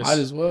and just Might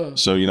as well.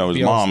 So, his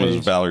Be on mom is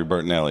stage. Valerie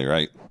Bertinelli,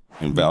 right?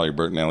 And Valerie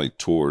Bertinelli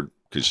toured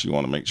because she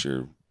wanted to make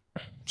sure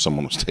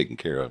someone was taking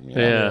care of him.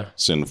 Yeah.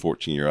 Send a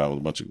 14-year-old with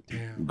a bunch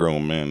of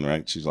grown men,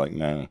 right? She's like,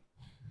 nah.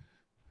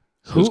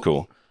 So Who- it's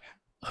cool.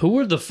 Who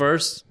were the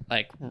first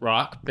like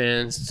rock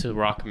bands to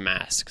rock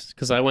masks?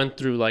 Because I went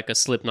through like a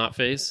Slipknot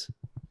phase,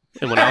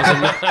 and when I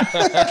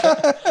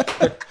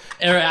was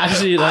in or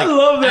actually like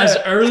love that.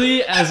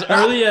 as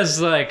early as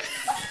like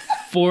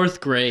 4th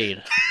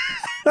grade.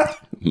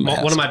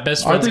 One of my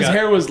best friends Arthur's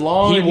hair was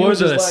long. he and wore was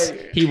the just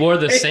like, he wore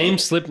the same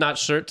Slipknot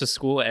shirt to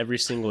school every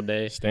single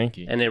day,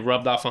 Stanky. and it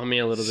rubbed off on me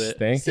a little bit.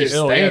 Stanky. It's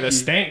Oh, yeah, the stanky.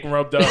 stank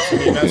rubbed off. I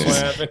mean, that's what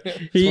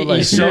happened.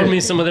 He showed me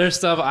some of their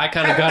stuff. I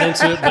kind of got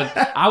into it,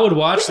 but I would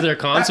watch their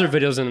concert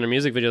videos and their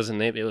music videos,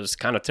 and it was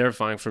kind of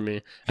terrifying for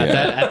me.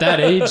 At that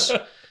age,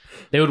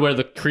 they would wear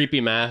the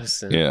creepy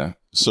masks. And, Yeah.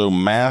 So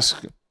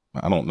mask,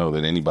 I don't know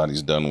that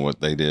anybody's done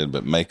what they did,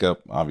 but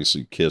makeup,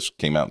 obviously Kiss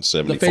came out in the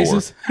 74.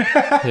 faces.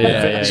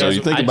 yeah. So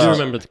you think I about- do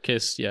remember the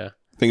Kiss. Yeah,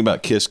 Think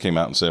about Kiss came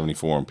out in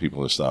 74 and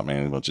people just thought,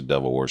 man, a bunch of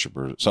devil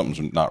worshippers.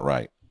 Something's not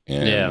right.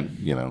 And, Yeah.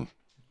 you know,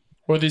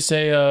 What did they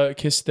say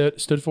Kiss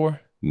stood for?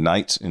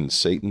 Knights in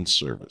Satan's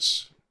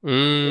Service.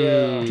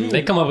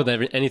 They come up with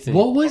anything.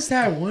 What was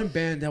that one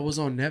band that was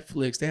on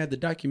Netflix? They had the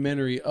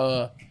documentary,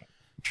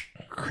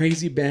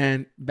 crazy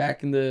band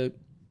back in the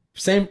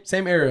same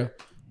era.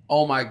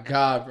 Oh my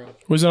god, bro!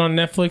 Was it on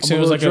Netflix? I'm a It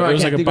was little like drunk. it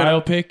was I like a can't think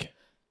of biopic.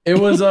 It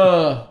was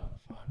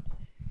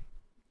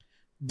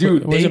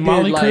dude. Was they it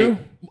Motley did, Crue?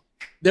 like,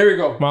 there we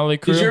go. Motley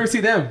Did you Crue? ever see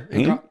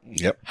them?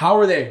 Yep. How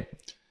were they?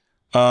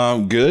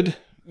 Good.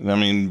 I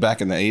mean,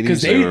 back in the 80s,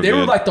 Because they they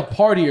were good. like the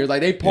partiers.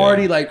 Like they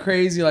party Yeah. like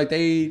crazy. Like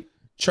they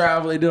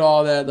travel. They did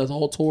all that. The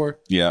whole tour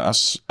Yeah,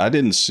 I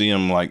didn't see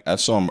them like I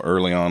saw them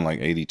early on, like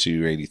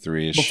 82,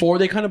 83 ish. before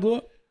they kind of blew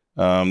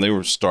up. They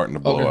were starting to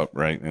blow Okay. up,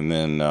 right? And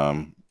then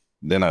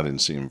I didn't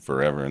see them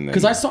forever. And then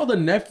Because I saw the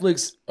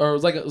Netflix, or it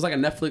was like a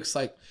Netflix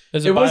like.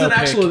 There's a It wasn't biopic.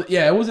 actual.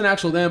 Yeah, it wasn't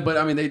actual then. But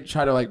I mean, they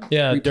try to like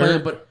Yeah, replay Dirt.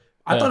 it. But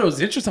I thought it was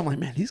interesting. I'm like,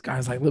 man, these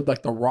guys like lived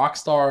like the rock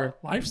star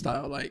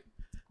lifestyle. Like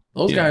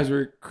those Yeah. guys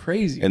were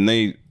crazy. and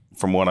they,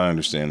 from what I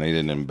understand, they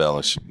didn't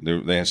embellish.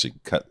 They actually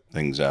cut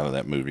things out of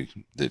that movie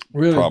that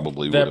Really?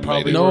 probably would That have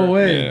probably made it. no were-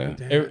 way. Yeah.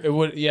 Damn. It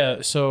would,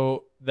 yeah.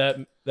 So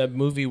that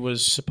movie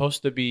was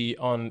supposed to be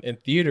in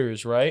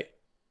theaters, right?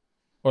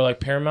 Or like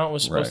Paramount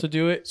was supposed Right. to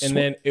do it, and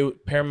then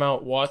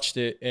Paramount watched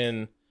it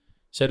and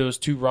said it was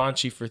too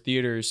raunchy for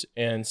theaters,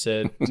 and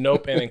said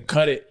nope, and then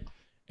cut it,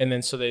 and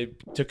then so they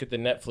took it to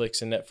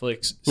Netflix, and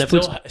Netflix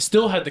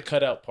still had to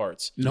cut out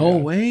parts. No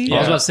way. I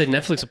was about to say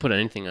Netflix will put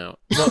anything out.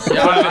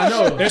 Yeah, I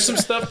know. There's some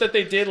stuff that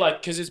they did like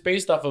because it's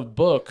based off of a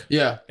book,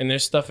 Yeah. and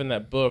there's stuff in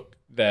that book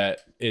that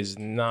is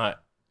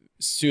not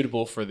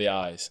suitable for the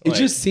eyes. It Like,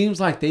 just seems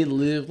like they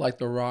live like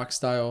the rock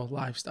style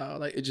lifestyle.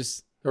 Like it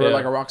just they were Yeah.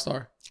 like a rock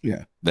star.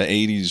 Yeah, the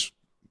 80s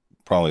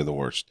probably the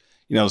worst.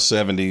 You know,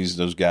 70s,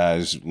 those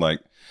guys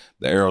like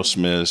the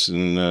Aerosmiths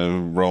and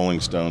the Rolling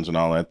Stones and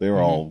all that, they were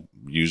all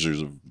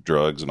users of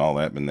drugs and all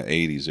that. But in the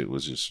 80s, it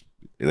was just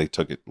they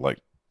took it like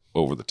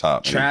over the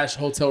top. Trash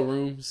hotel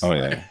rooms. Oh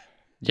yeah,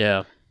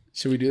 Yeah.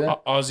 Should we do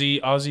that? Aussie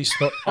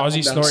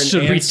snorting.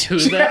 Should we ants. do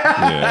that?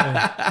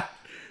 yeah.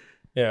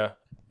 Yeah,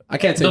 I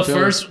can't take The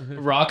feelings. first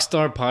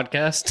Rockstar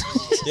podcast.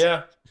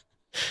 yeah,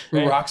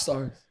 We're rock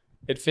stars.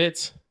 it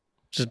fits.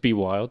 Just be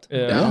wild.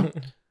 Yeah, Down.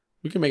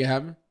 We can make it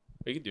happen.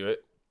 we could do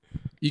it.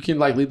 You can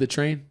like lead the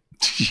train.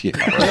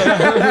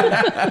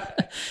 Yeah.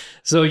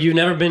 So you've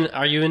never been?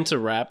 Are you into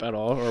rap at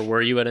all, or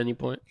were you at any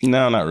point?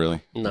 No, not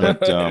really. No.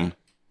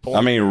 But,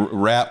 I mean,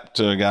 rap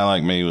to a guy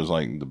like me was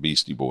like the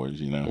Beastie Boys,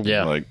 you know?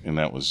 Yeah. Like, and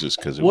that was just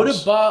because it What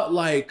was. about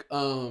like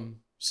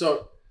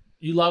so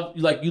you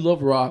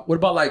love rock. What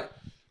about like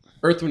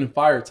Earth, Wind and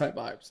Fire type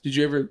vibes? Did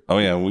you ever Oh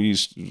yeah,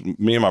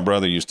 me and my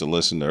brother used to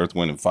listen to Earth,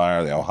 Wind and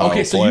Fire, the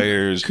Ohio so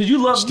Players, because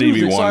you love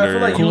Stevie music, so I feel Wonder.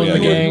 like Cool you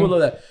in the would Gang. love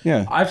that.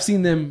 Yeah. I've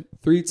seen them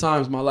 3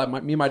 times in my life.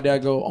 Me and my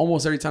dad go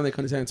almost every time they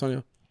come to San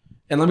Antonio.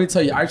 And let me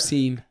tell you, I've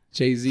seen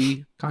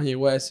Jay-Z, Kanye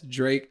West,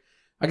 Drake.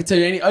 I can tell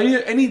you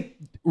any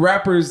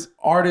rappers,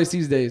 artists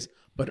these days.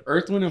 But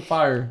Earth, Wind and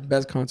Fire,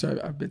 best concert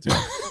I've been to.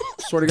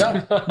 Swear to God.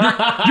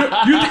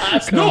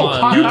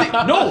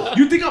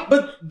 You think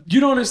but you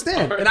don't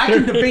understand. And I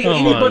can debate Come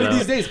on anybody now.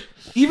 these days.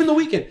 Even The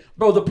Weeknd.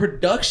 Bro, the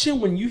production,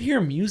 when you hear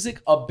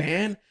music, a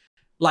band,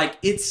 like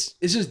it's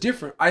just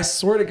different. I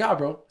swear to God,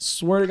 bro.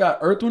 Swear to God.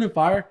 Earth, Wind and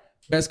Fire,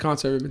 best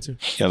concert I've ever been to.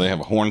 Yeah, they have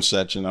a horn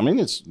section. I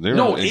mean, they're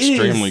No, an it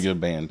extremely is. good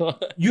band.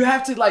 You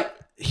have to like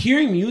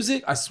hearing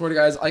music. I swear to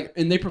guys, like,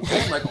 and they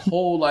perform like a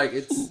whole like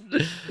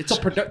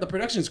the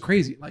production is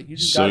crazy. Like you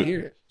just gotta hear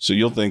it. So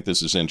you'll think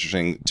this is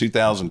interesting.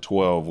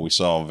 2012, we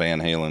saw Van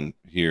Halen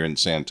here in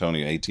San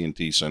Antonio,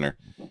 AT&T Center,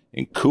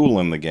 and Kool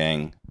and the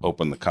Gang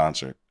opened the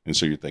concert. And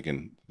so you're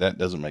thinking that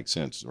doesn't make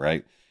sense,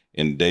 right?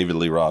 And David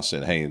Lee Roth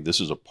said, "Hey, this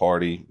is a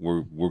party.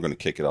 We're going to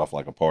kick it off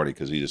like a party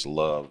because he just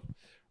loved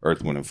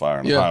Earth, Wind and Fire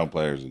and Yeah. Ohio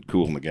Players and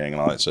Kool and the Gang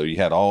and all that." So you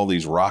had all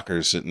these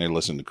rockers sitting there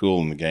listening to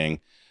Kool and the Gang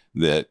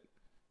that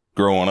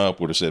growing up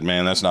would have said,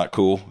 "Man, that's not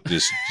cool."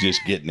 Just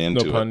getting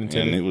into pun it,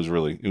 intended. and it was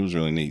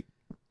really neat.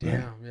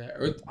 Damn, yeah.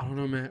 Earth, I don't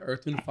know, man.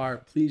 Earth, Wind and Fire.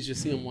 Please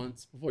just see them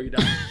once before you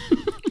die.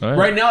 All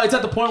Right now, it's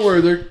at the point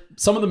where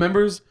some of the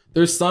members,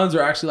 their sons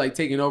are actually like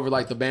taking over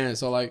like the band.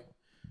 So like,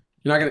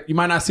 you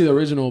might not see the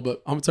original,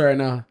 but I'm gonna tell you right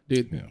now,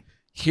 dude. Yeah.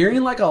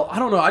 hearing like I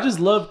don't know, I just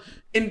love,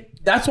 and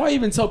that's why I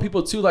even tell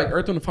people too, like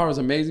Earth, Wind & Fire was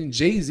amazing.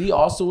 Jay-Z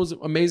also was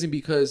amazing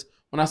because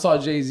when I saw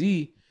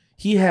Jay-Z,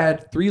 he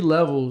had 3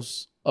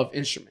 levels of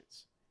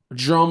instruments.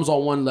 Drums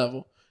on one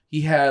level.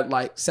 He had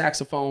like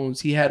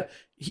saxophones.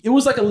 It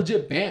was like a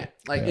legit band.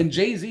 Like, and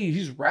Jay-Z,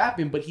 he's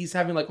rapping, but he's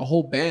having like a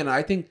whole band. And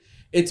I think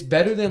it's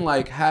better than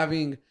like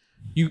having,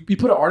 you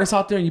put an artist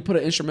out there and you put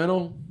an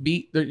instrumental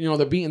beat,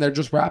 the beat, and they're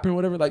just rapping or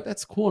whatever. Like,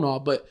 that's cool and all.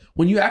 But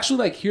when you actually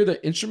like hear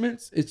the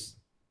instruments, it's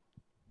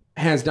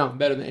hands down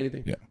better than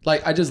anything. Yeah.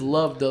 Like, I just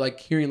love the like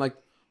hearing like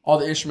all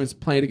the instruments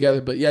playing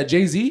together. But yeah,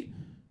 Jay-Z,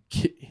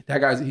 that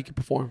guy's, he can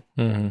perform.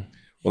 Mm-hmm.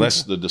 Well,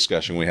 that's the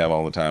discussion we have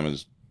all the time.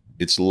 Is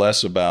it's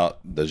less about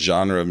the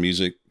genre of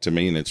music to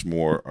me, and it's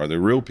more: are there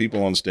real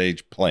people on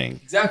stage playing,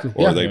 Exactly.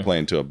 or are they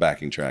playing to a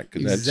backing track?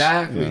 'Cause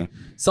Exactly.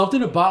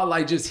 Something about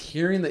like just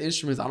hearing the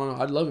instruments. I don't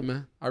know. I love it,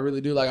 man. I really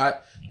do.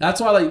 Like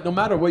that's why like no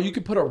matter what, you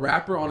could put a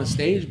rapper on a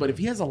stage, but if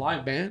he has a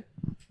live band,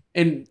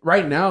 and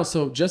right now,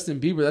 so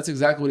Justin Bieber, that's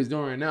exactly what he's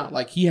doing right now.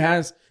 Like he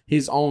has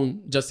his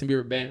own Justin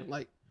Bieber band.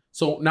 Like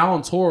so now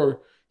on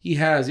tour, he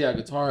has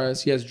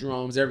guitarists, he has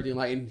drums, everything.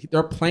 Like and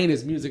they're playing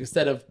his music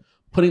instead of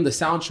putting the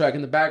soundtrack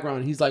in the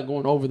background. He's like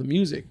going over the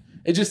music.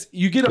 It just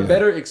you get a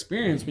better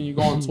experience when you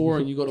go on tour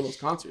and you go to those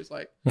concerts.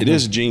 Like it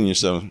is genius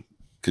though,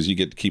 because you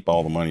get to keep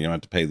all the money. You don't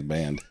have to pay the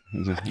band.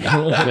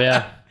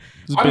 Yeah.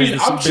 I mean,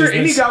 I'm sure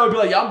any guy would be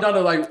like, yeah, I'm down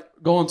to like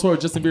go on tour.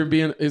 Justin Bieber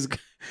being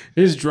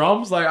his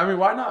drums. Like, I mean,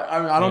 why not? I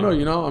mean, I don't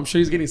know. I'm sure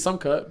he's getting some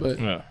cut, but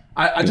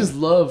I just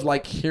love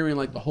like hearing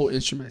like the whole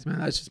instruments, man.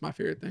 That's just my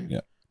favorite thing.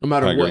 Yeah. No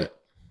matter I agree. what.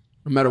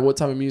 No matter what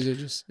type of music,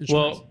 just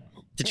instruments. Well,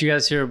 did you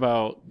guys hear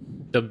about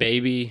the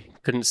Baby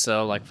couldn't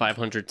sell like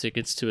 500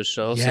 tickets to a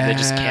show, so they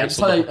just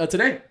canceled. Like,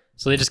 today.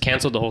 So they just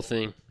canceled the whole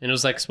thing, and it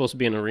was like supposed to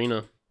be an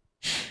arena.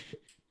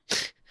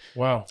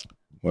 Wow.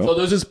 Well, So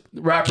there's this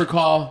rapper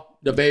called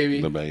The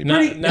Baby. the baby.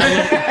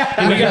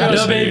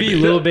 The Baby,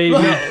 Little Baby.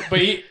 No, but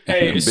hey,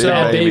 Big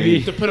so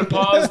Baby. to put a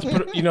pause,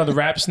 the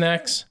rap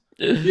snacks.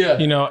 Yeah.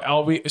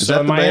 Is that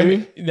the Miami,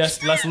 Baby?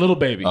 That's Little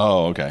Baby.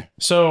 Oh, okay.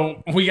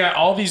 So we got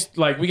all these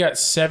we got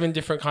 7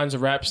 different kinds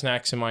of rap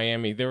snacks in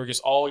Miami. They were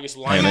just all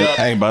lined up.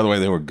 Hey, by the way,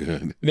 they were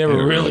good. They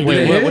were really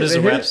Wait, good. what is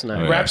a They rap hit?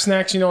 snack? Rap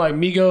snacks, like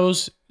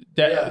Migos,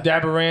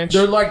 Dabba Ranch,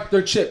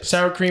 They're chips.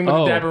 sour cream with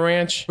Oh. the Dabba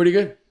Ranch. Pretty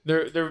good.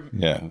 They're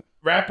Yeah.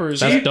 rappers.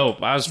 That's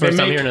dope. I was They first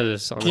time make- hearing of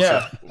this. Honestly.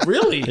 Yeah,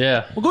 really.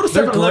 Yeah. Well, go to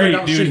They're 7-Eleven down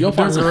great, the street. dude. You'll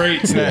They're find some.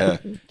 great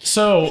snacks. Yeah.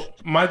 So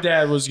my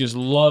dad was just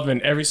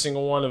loving every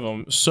single one of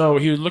them. So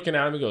he was looking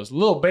at him. He goes,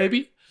 "Little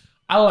Baby,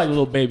 I like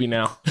Little Baby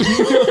now."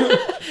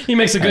 He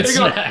makes a good They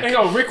go, snack. they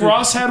go, Rick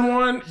Ross had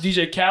one.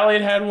 DJ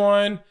Khaled had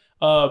one.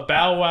 Bow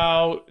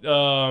Wow.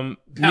 Bow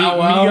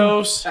Wow.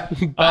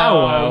 Migos.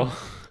 Bow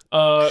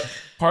Wow.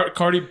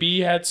 Cardi B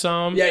had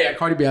some. Yeah,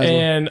 Cardi B has one.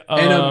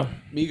 And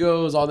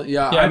Migos, all that.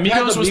 Yeah, yeah, I've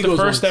had Migos was the Migos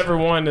first ones. ever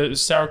one. The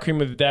sour cream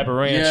with the Dabba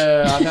Ranch.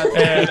 Yeah, I've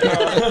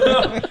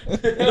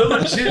had And,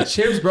 those legit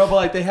chips, bro. But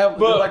like they're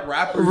like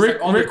rappers. Rick,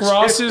 like, on the Rick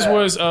Ross's chip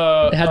was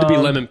It had to be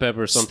lemon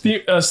pepper or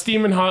something.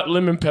 steaming hot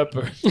lemon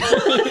pepper.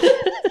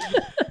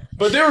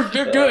 But they're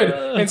good.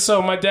 And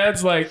so my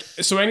dad's like,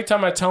 so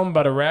anytime I tell him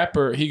about a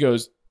rapper, he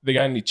goes, "They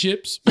got any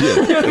chips?" Because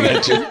If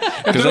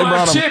they they don't have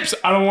brought them. chips,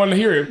 I don't want to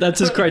hear it. That's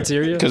his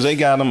criteria. Because they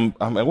got them.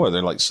 I mean, what?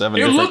 They're like 7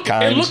 different It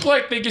kinds. looked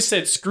like they just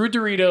said screw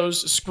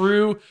Doritos,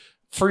 screw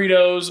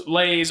Fritos,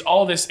 Lay's,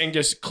 all this, and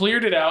just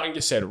cleared it out and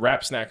just said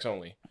rap snacks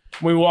only.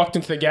 We walked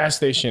into the gas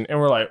station and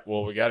we're like,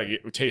 well, we got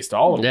to taste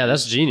all of them. Yeah,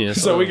 that's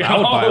genius. So we got I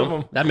would all buy of 'em.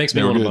 them. That makes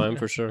me They were want to good. buy them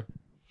for sure.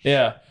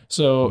 Yeah.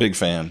 So Big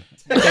fan.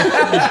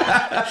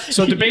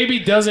 so the baby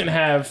doesn't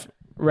have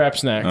rap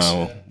snacks.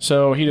 Oh.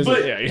 So he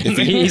doesn't.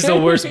 He's the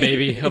worst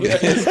baby. Of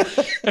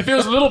If it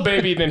was little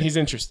baby, then he's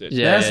interested.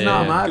 Yeah. That's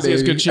not my 'Cause he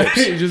has baby. good chips.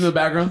 Just in the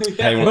background.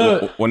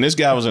 Hey, when this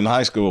guy was in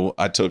high school,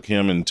 I took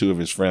him and 2 of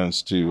his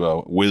friends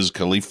to Wiz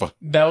Khalifa.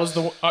 That was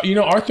the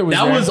Arthur was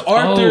That there. was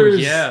Arthur's.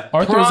 yeah.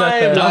 Arthur was at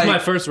prime, the- That was like, my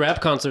first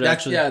rap concert, that's-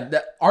 actually. Yeah,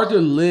 Arthur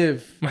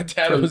lived. My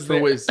dad for, was for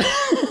there. Wiz.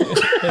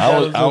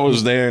 I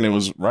was there, and it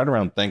was right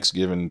around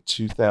Thanksgiving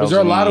 2011. Was there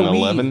a lot of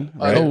weed?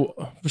 Right? Oh,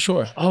 for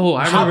sure. Oh,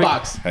 I Hot remember.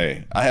 box.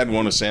 Hey, I had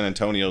one of San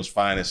Antonio's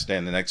finest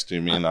standing next to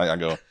me, and I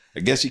go, I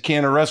guess you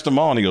can't arrest them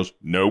all. And he goes,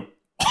 nope.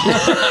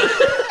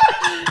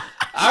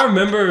 I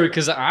remember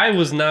because I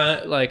was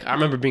not like, I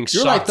remember being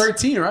You're shocked. like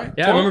 13, right?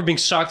 Yeah, I remember being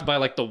shocked by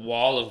like the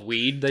wall of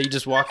weed that you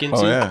just walk into.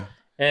 Oh, yeah.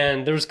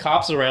 And there was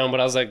cops around, but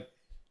I was like,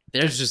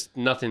 there's just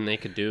nothing they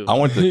could do. I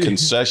went to the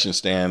concession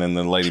stand, and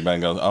the lady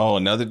back goes, oh,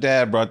 another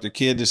dad brought their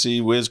kid to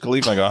see Wiz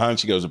Khalifa. I go, huh? And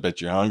she goes, I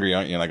bet you're hungry,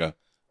 aren't you? And I go,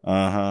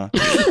 uh-huh.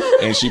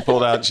 And she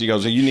pulled out, she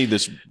goes, you need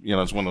this,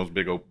 it's one of those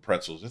big old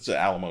pretzels. It's an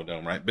Alamo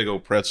Dome, right? Big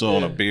old pretzel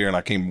and a beer. And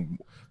I came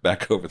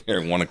back over there,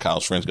 and one of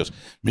Kyle's friends goes,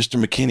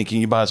 Mr. McKinney, can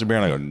you buy us a beer?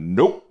 And I go,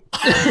 nope.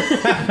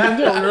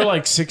 We were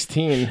like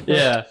 16.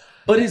 Yeah.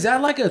 But is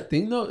that like a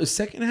thing though? Is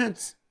secondhand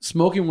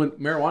smoking with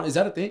marijuana? Is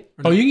that a thing? Or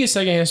Oh, not? you can get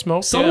secondhand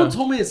smoke. Someone yeah.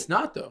 told me it's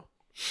not though.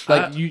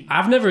 Like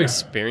I've never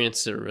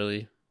experienced it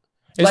really.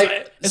 It's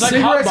Like it's like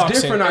cigarettes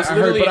hotboxing. different. It's I heard,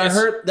 literally- but I it's-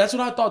 heard that's what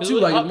I thought it's too.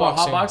 literally Like more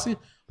hotboxing. hotboxing.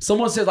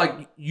 Someone said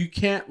like you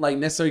can't like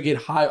necessarily get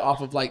high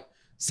off of like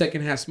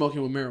secondhand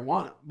smoking with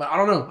marijuana. But I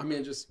don't know. I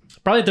mean, just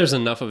Probably there's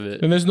enough of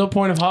it. And there's no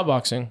point of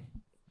hotboxing.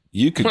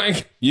 You could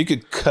Like- you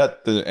could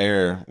cut the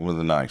air with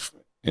a knife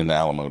in the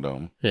Alamo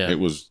Dome. Yeah. It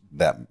was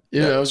that.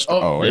 Yeah, that it was-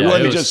 strong. oh, It yeah,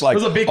 wasn't it was- just like,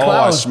 it was a big oh, I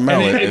cloud. smell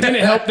And it. it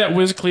didn't help that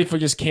Wiz Khalifa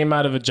just came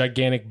out of a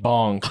gigantic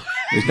bong.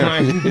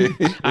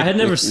 I had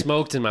never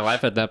smoked in my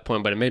life at that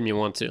point, but it made me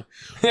want to.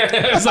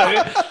 It's like,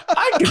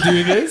 I can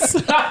do this.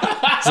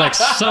 It's like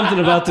something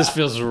about this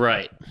feels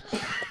right.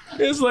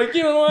 It's like,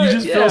 you know what? you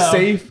just feel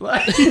safe.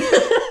 Like,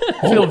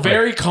 I feel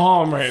very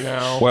calm right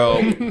now. Well,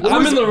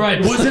 I'm in the right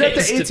was it at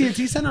place. the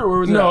AT&T Center or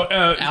was it? No,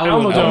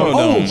 Alamo Dome. Alamo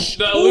Dome.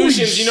 The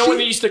illusions. You know when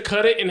they used to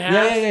cut it in half?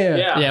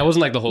 Yeah. Yeah, it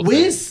wasn't like the whole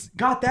thing. Wiz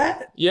got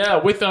that? Yeah,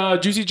 with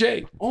Juicy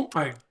J. Oh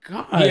my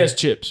god! He has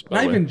chips. by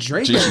Not the way. even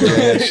Drake.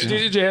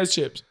 Juicy J has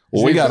chips.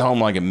 well, we got home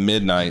like at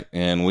midnight,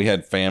 and we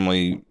had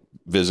family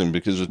visiting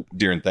because it was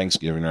during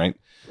Thanksgiving, right?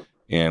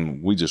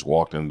 And we just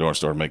walked in the door and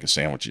started making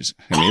sandwiches.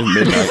 I mean, it was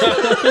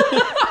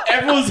midnight.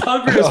 Everyone's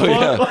hungry as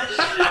Oh,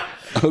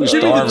 fuck. I was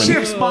Give me the starving.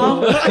 chips,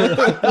 mom.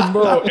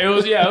 Bro,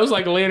 it was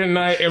like late at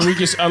night, and we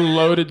just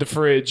unloaded the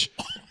fridge.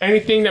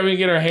 Anything that we could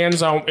get our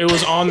hands on, it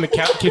was on the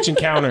kitchen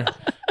counter,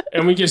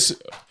 and we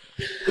just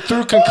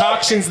threw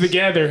concoctions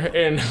together,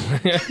 and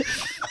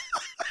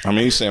How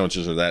many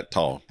sandwiches are that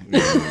tall? and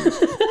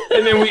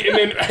then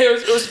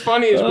it was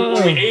funny is when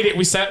we ate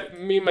it,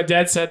 me and my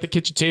dad sat at the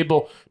kitchen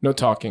table, no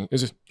talking. It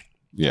was just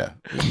Yeah.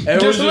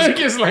 It was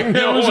it's like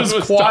no it one was just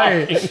was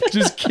quiet, talking.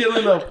 just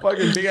killing a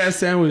fucking big ass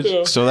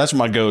sandwich. So that's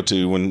my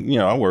go-to when,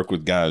 I work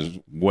with guys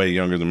way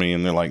younger than me,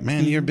 and they're like,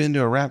 man, you ever been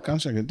to a rap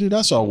concert? I go, dude,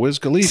 I saw Wiz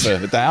Khalifa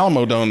at the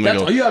Alamo Dome. They That's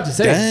go, all you have to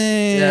say.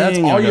 dang. Yeah, that's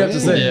all I you go, have to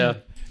say. Yeah.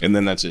 And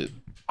then that's it.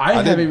 I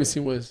haven't didn't- even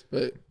seen Wiz,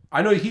 but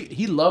I know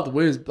he loved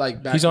Wiz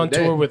like back. He's in on the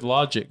day. tour with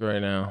Logic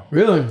right now.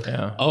 Really?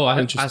 Yeah. Oh,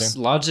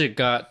 Interesting. Logic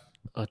got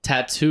a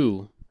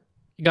tattoo.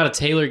 He got a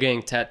Taylor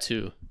Gang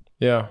tattoo.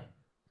 Yeah.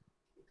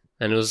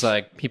 And it was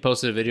like, he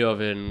posted a video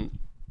of it, and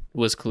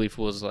Wiz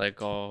Khalifa was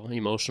like all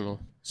emotional.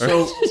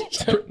 So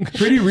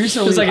pretty It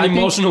recently, was like an I think-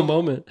 emotional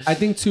moment. I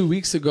think 2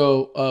 weeks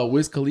ago,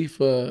 Wiz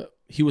Khalifa,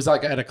 he was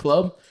like at a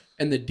club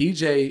and the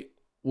DJ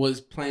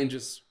was playing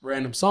just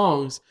random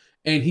songs,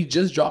 and he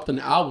just dropped an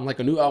album, like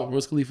a new album,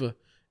 Wiz Khalifa,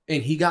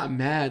 and he got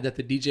mad that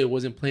the DJ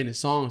wasn't playing his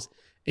songs,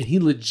 and he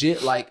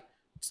legit like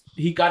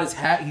he got his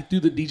hat, he threw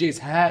the DJ's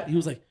hat, he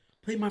was like,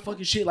 play my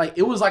fucking shit, like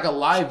it was like a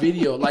live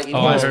video, like and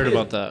Oh, he I was heard pissed.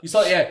 about that. You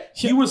saw, yeah,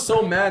 he was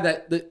so mad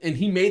that and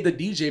he made the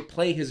DJ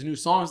play his new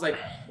songs, like,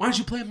 why don't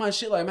you play my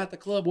shit, like I'm at the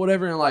club,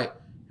 whatever, and like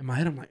in my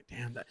head I'm like,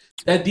 damn,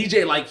 that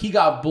DJ, like he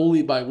got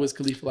bullied by Wiz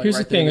Khalifa. Like, Here's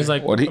right the thing: there. is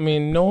like, What he- I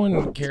mean, no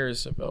one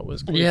cares about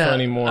Wiz Khalifa Yeah.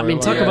 anymore. I mean,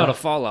 talk Like, about a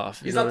fall off.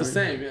 he's not the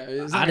same. Yeah,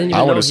 it's I like- didn't I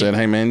even would know have said,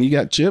 hey, man, you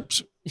got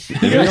chips? If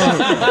you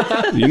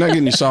don't- you're not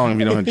getting your song if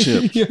you don't have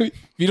chips. if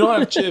you don't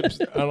have chips,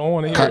 I don't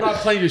want to hear I'm it. not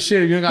playing your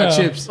shit if you don't got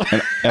Yeah. chips.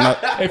 And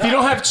I, If you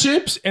don't have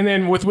chips, and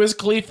then with Wiz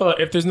Khalifa,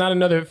 if there's not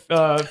another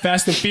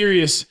Fast and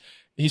Furious,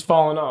 he's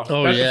falling off.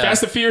 Oh, yeah.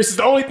 Fast and Furious is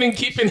the only thing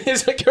keeping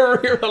his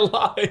career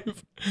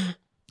alive.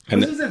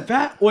 This isn't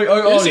fat. Wait,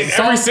 He's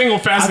in every single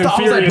Fast and I was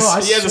like, Furious. bro,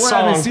 I he has a swear I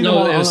haven't song. seen No,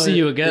 him it'll on- See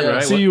You Again,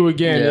 right? See you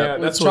again. Yeah. Yeah,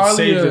 that's Charlie, what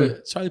saved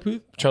him. Charlie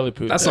Puth. Charlie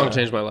Puth. That song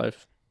changed my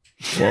life.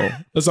 Whoa.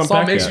 Let's Song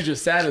unpack makes that. you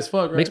just sad as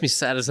fuck, right? Makes me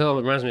sad as hell.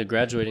 It reminds me of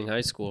graduating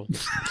high school.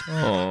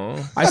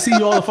 Aw. I see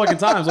you all the fucking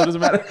time, so it doesn't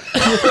matter.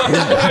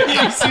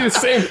 You see the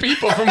same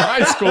people from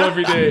high school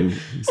every day.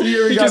 See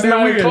you every You just goddamn know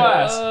in weekend.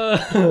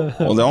 class.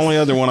 well, the only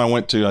other one I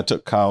went to, I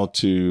took Kyle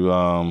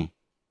to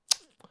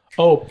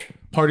Oh,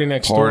 Party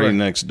Next Party Door.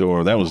 Next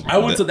Door. That was I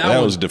went to that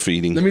one. was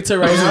defeating. Let me tell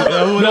you right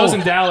now. That was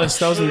in Dallas.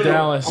 That was in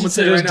Dallas. I'm gonna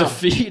tell you right now.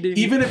 defeating.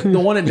 Even if the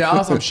one in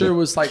Dallas, I'm sure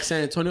was like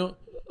San Antonio,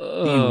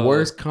 the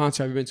worst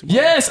concert I've ever been to.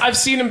 Yes, I've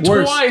seen him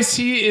Worse. twice.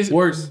 He is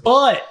Worse.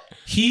 But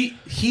He's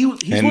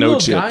And one no of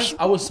those chips. guys.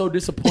 I was so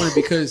disappointed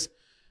because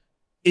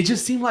it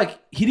just seemed like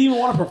he didn't even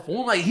want to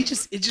perform. Like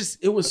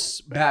it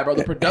was bad, bro.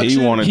 The production.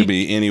 he wanted to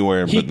be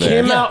anywhere he but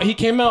there. came out. He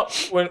came out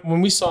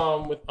when we saw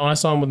him. When I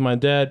saw him with my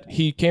dad.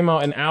 He came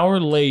out an hour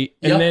late,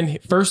 and Yep. then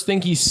first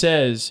thing he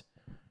says,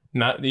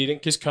 he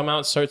didn't just come out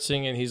and start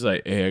singing. He's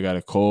like, "Hey, I got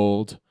a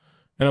cold,"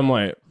 and I'm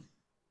like,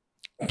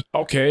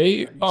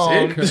 "Okay."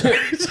 Sick.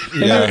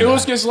 And then it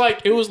was just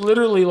like it was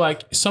literally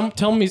like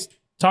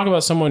talk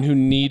about someone who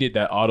needed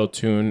that auto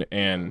tune,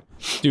 and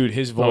dude,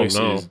 his voice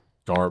no. is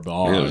garbage.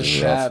 It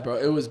was rough. bad, bro.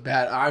 It was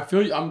bad. I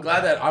feel you. I'm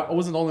glad that I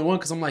wasn't the only one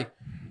because I'm like,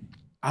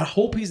 I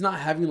hope he's not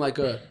having like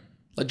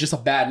just a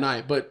bad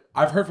night. But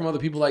I've heard from other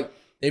people like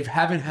they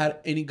haven't had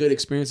any good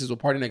experiences with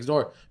Party Next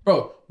Door.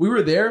 Bro, we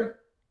were there,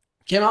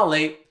 came out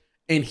late,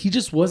 and he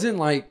just wasn't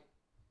like.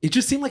 It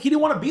just seemed like he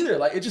didn't want to be there.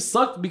 Like it just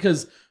sucked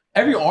because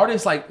every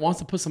artist like wants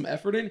to put some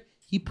effort in.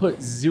 He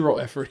put zero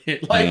effort in.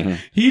 Like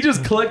he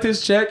just collected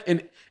his check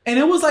and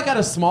it was like at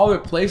a smaller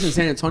place in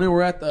San Antonio.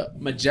 We're at the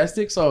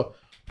Majestic, so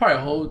probably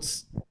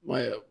holds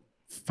like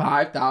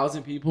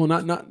 5,000 people.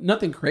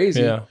 Nothing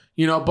crazy, Yeah.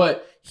 you know.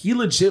 But he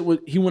legit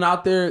he went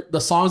out there. The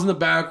songs in the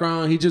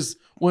background. He just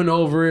went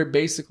over it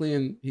basically,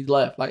 and he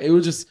left. Like it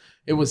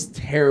was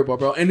terrible,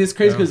 bro. And it's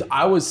crazy because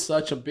I was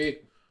such a big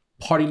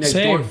Party Next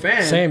Door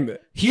fan. Same.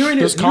 Hearing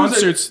Those his music,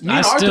 concerts- me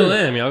and I Arthur still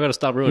am. Y'all gotta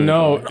stop ruining.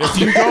 No, it for me. if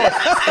you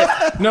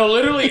go, no,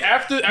 literally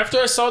after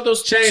I saw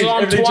those changed.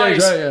 songs Everything twice,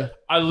 changed, right? Yeah.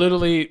 I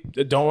literally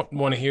don't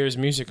want to hear his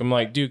music. I'm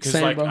like, dude, because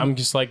Same, like bro. I'm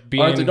just like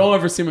being, Arthur, don't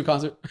ever see him in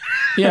concert.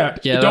 yeah,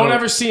 Yeah, don't that'll-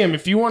 ever see him.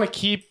 If you want to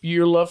keep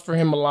your love for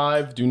him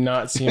alive, do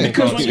not see him. in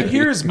Because when you concert.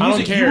 hear his I don't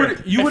music,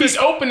 care. you If would he's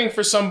opening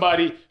for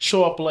somebody,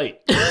 show up late.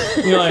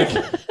 You're like,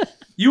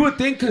 you would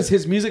think because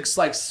his music's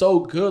like so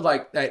good,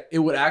 like that it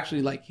would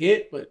actually like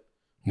hit, but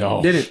no,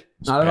 it didn't.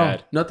 Not at all.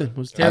 bad. Nothing. It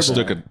was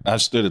terrible. I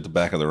stood at the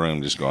back of the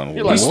room just going,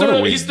 You're what like,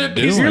 are we he stood-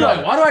 doing? You're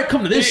like, why do I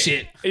come to this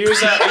shit? he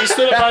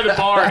stood up by the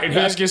bar and he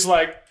was just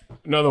like,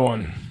 another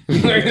one.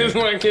 Like, just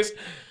like his,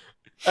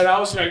 and I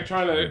was like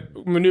trying to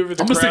maneuver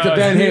the I'm gonna stick crowd.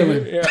 to Van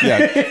Halen. Yeah.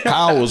 Yeah,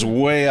 Kyle was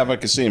way up. I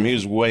could see him. He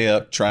was way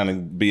up, trying to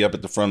be up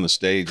at the front of the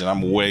stage, and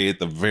I'm way at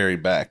the very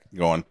back,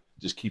 going,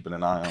 just keeping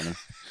an eye on him.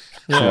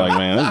 So like,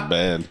 man, that's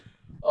bad.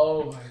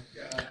 Oh my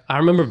god. I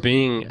remember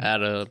being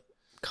at a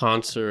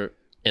concert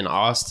in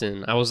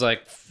Austin. I was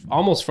like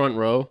almost front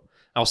row.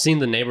 I was seeing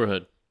The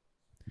Neighborhood,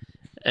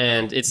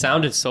 and it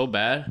sounded so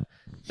bad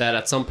that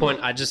at some point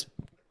I just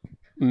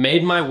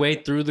made my way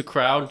through the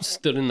crowd,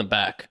 stood in the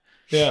back.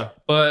 Yeah.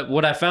 But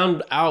what I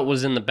found out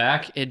was in the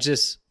back, it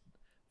just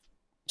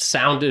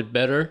sounded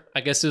better.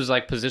 I guess it was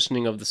like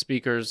positioning of the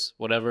speakers,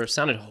 whatever. It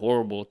sounded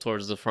horrible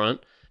towards the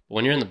front. But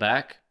when you're in the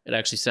back, it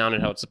actually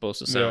sounded how it's supposed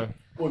to sound.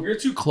 Well, if you're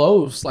too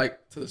close,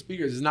 like to the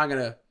speakers, it's not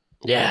gonna.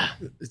 Yeah.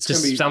 It's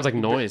Just gonna be. sounds like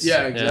noise.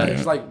 Yeah, exactly. Yeah.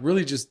 It's like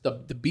really just the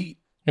beat.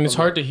 And it's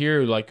hard to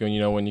hear, like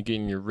when when you're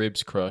getting your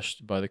ribs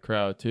crushed by the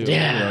crowd too.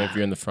 Yeah. If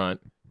you're in the front.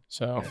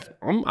 So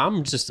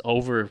I'm just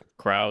over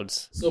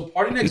crowds. So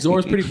Party Next Door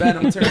is pretty bad.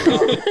 I'm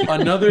telling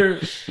you,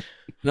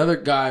 another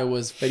guy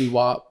was Fetty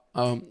Wap.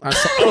 I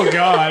saw. oh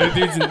god,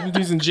 the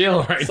dude's in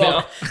jail right So-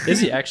 now. Is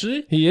he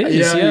actually? He is.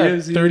 Yeah, Yeah, he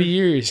is, he 30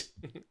 years.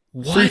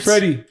 Free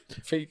Freddy,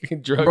 Fake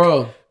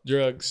bro.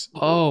 drugs.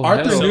 Oh,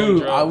 Arthur hell. knew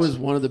drugs. I was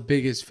one of the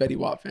biggest Fetty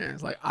Wap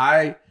fans. Like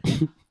I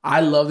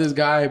love this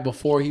guy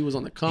before he was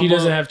on the come. He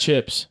doesn't have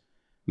chips.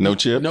 No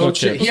chip. no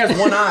chip. chips. He has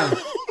one eye.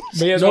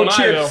 But he has No one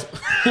chips.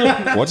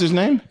 eye though. What's his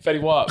name? Fetty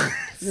Wap.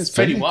 It's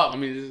Fetty Wap. I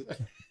mean,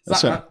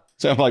 it's not,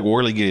 Sounds like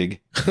Whirly Gig.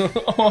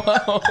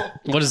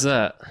 What is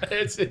that? That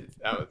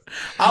was,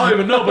 I don't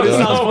even know, but it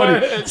sounds funny.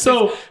 It's-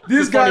 So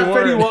this it's a guy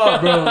funny Fetty word.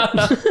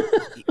 Wap,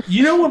 bro.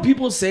 You know when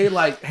people say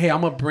like, "Hey,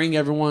 I'm gonna bring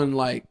everyone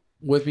like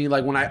with me,"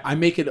 like when I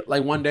make it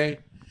like one day.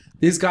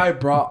 This guy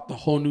brought the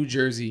whole New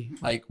Jersey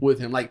like with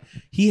him. Like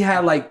he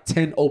had like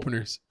 10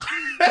 openers,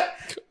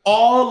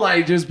 all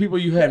like just people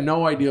you had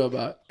no idea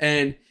about.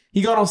 And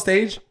he got on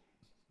stage.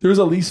 There was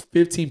at least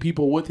 15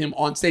 people with him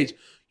on stage.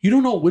 You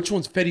don't know which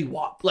one's Fetty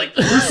Wap. Like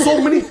there's so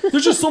many.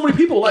 There's just so many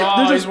people. Like oh,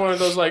 there's he's just one of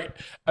those like,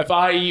 if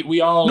I eat, we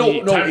all No,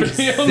 eat. no, type of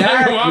deal. Like,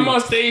 exactly. when I'm on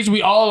stage,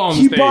 we all on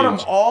he stage. brought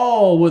them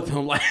all with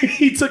him. Like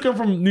he took them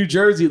from New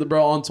Jersey, the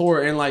bro, on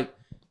tour, and like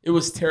it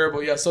was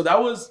terrible. Yeah, so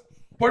that was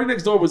Party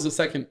Next Door was the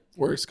second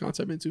worst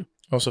concert I've been to.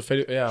 Oh, so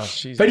Fetty, yeah,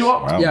 Jesus. Fetty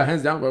Wap, Wow. yeah,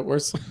 hands down, but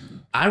worse.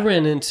 I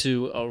ran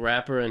into a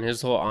rapper and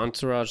his whole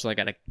entourage like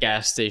at a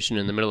gas station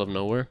in the middle of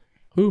nowhere.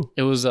 Who?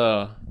 It was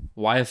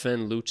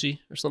YFN Lucci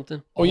or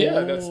something. Oh yeah,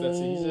 that's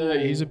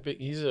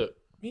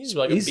he's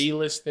like He's- a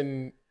B-list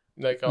and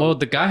like Well,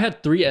 the guy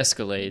had 3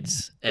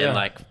 Escalades and Yeah.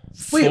 like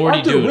Wait, 40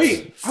 Arthur, dudes.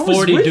 wait, I was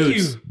 40 with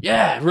dudes. you.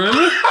 Yeah,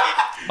 remember?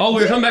 Oh,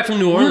 we were coming back from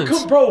New We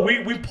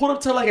Orleans. we pulled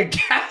up to like a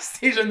gas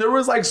station. There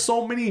was like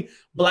so many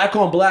black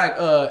on black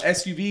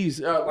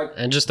SUVs. Like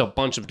And just a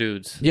bunch of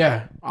dudes.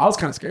 yeah, I was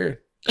kind of scared.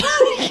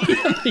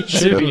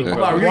 Dude, I'm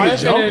like, we're gonna why get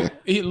is jumped.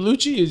 it?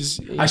 Lucci is.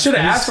 I should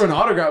have asked for an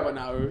autograph, but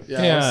now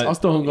I was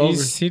still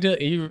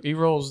hungover. He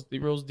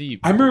rolls deep.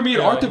 I remember me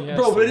and Yeah, Arthur, he has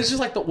bro, to. but it's just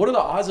like, what are the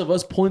odds of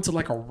us pulling to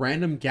like a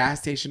random gas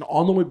station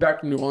on the way back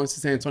from New Orleans to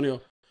San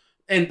Antonio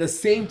and the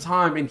same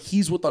time, and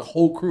he's with the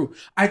whole crew?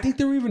 I think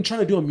they were even trying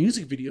to do a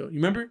music video. You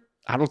remember?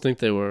 I don't think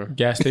they were.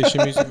 Gas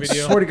station music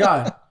video. Swear to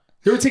God.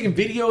 They were taking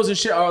videos and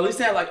shit, or at least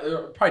they had like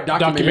probably It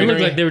documentary.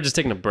 looked like they were just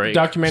taking a break.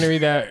 Documentary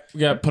that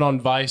got put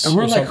on Vice. And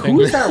we're or like, something.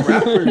 who's that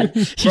rapper?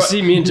 You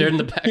see me and Jared in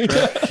the back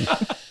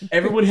row.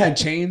 Everyone had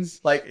chains.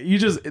 Like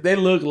they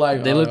look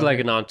like They look like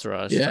an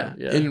entourage. yeah.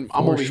 Yeah. And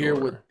I'm for over here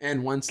sure. with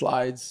N1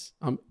 slides.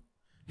 I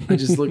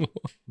just look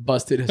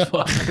busted as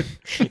fuck.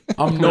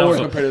 I'm nowhere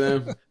compared to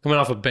them. Coming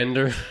off a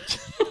bender.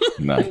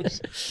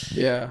 Nice.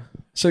 Yeah,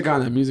 should have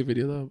gotten that music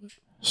video though.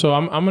 So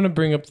I'm gonna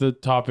bring up the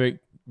topic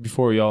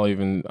before y'all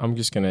even. I'm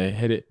just gonna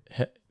hit it.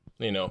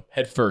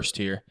 Head first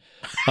here.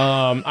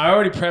 I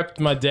already prepped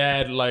my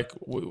dad. Like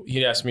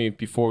he asked me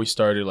before we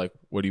started, like,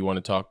 what do you want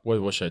to talk?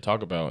 What should I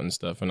talk about and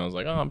stuff? And I was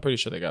like, oh, I'm pretty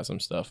sure they got some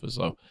stuff.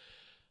 So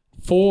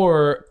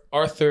for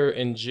Arthur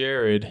and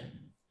Jared,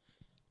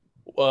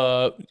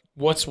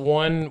 what's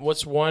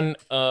one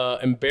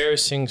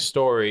embarrassing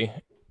story?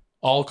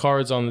 All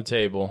cards on the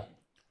table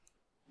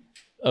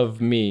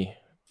of me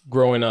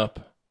growing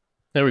up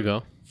There we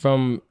go.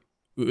 from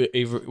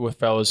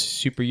if I was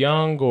super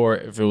young or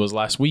if it was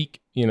last week,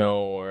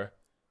 or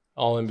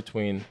all in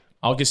between.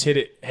 I'll just hit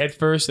it head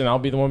first and I'll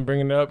be the one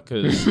bringing it up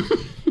because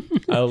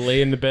I'll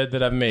lay in the bed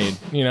that I've made,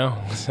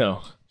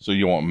 So So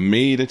you want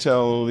me to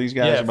tell these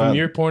guys Yeah, about from it?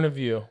 your point of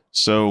view.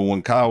 So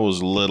when Kyle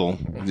was little,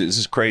 this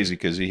is crazy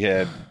because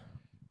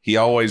he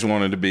always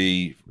wanted to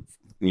be,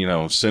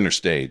 center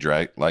stage,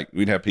 right? Like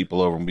we'd have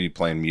people over and be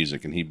playing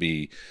music and he'd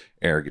be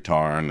air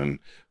guitaring and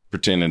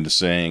pretending to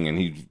sing and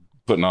he'd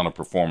putting on a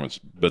performance.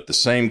 But the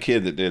same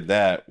kid that did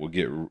that would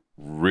get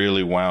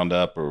really wound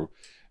up or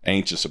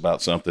anxious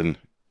about something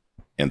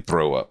and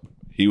throw up.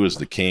 He was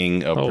the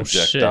king of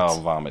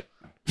projectile vomit.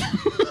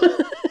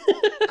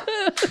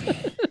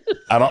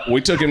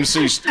 We took him to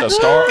see a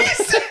Star.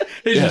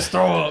 He just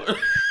throw up.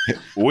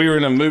 We were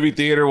in a movie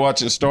theater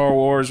watching Star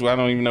Wars. I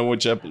don't even know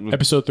which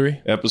Episode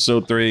 3.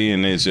 Episode 3,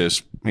 and it's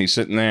just he's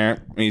sitting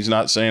there, he's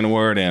not saying a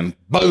word, and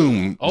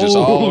boom, just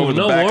all over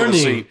the back of the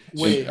seat.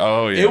 Wait,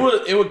 oh yeah,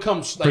 it would come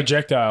like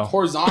Projectile.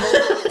 horizontal.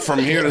 from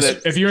here to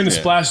that. If you're in the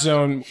splash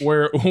zone,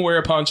 wear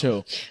a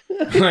poncho.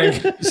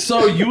 Like,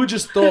 So you would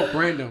just throw up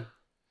random.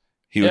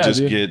 He would Yeah, just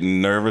dude. get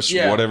nervous,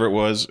 Yeah. whatever it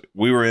was.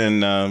 We were in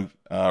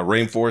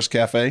Rainforest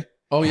Cafe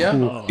Oh yeah,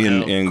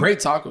 in great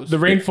tacos. the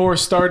rainforest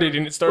started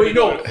and it started. Wait,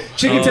 no,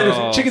 chicken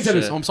tenders. Chicken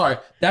tenders. shit. I'm sorry.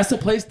 That's the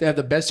place they have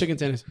the best chicken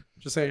tenders.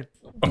 Just saying.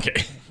 Okay.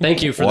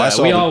 Thank you for Well, I that.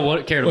 saw We the-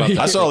 all cared about I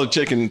that. saw the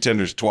chicken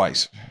tenders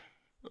twice.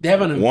 They have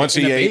an Once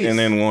he in a ate, vase. and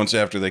then once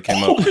after they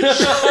came up.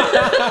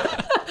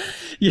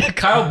 Yeah,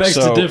 Kyle begs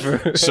to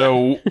differ.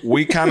 So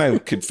we kind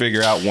of could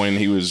figure out when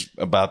he was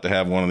about to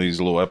have one of these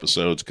little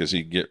episodes because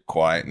he'd get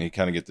quiet and he'd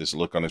kind of get this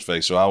look on his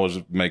face. So I was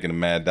making a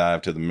mad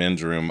dive to the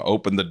men's room,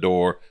 opened the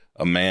door.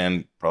 A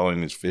man, probably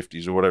in his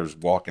 50s or whatever, is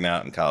walking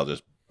out, and Kyle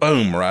just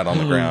boom right on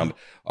the ground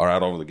or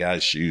out over the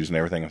guy's shoes and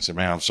everything. I said,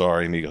 "Man, I'm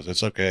sorry." And he goes,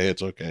 "It's okay,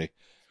 it's okay."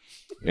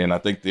 And I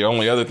think the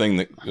only other time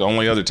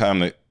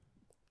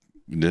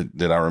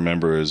that I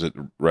remember is at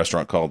a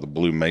restaurant called the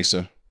Blue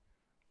Mesa.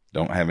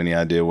 Don't have any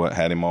idea what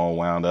had him all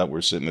wound up. We're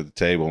sitting at the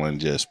table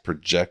and just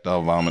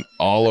projectile vomit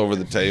all over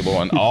the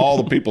table, and all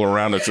the people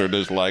around us are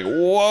just like,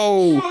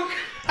 "Whoa!"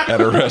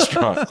 at a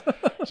restaurant.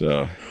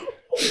 So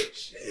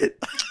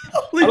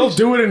I don't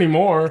do it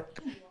anymore.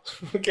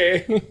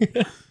 Okay.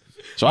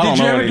 so I don't Did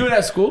you know. ever any- do it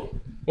at school?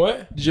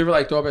 What? Did you ever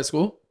like throw up at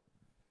school?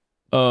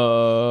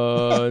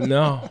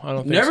 No, I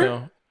don't think Never?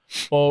 so.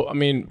 Well, I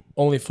mean,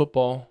 only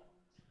football,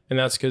 and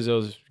that's because I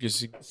was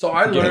just. So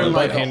I Get learned it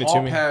like handed a to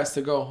hall me. pass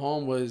to go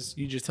home was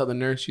you just tell the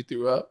nurse you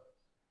threw up,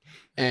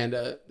 and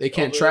they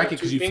can't the track it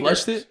because two you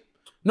fingers. flushed it.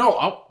 No,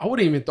 I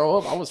wouldn't even throw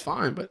up. I was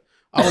fine, but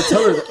I would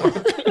tell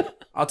her.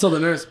 I'll tell the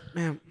nurse,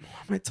 "Man,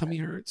 my tummy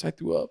hurts. I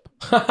threw up."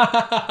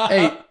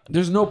 Hey,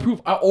 there's no proof.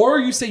 Or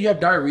you say you have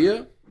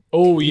diarrhea.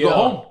 Oh You yeah. go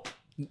home.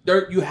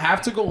 You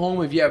have to go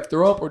home if you have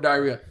throw up or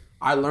diarrhea.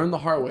 I learned the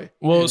hard way.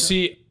 Well,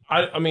 see,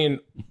 I mean,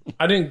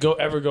 I didn't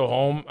ever go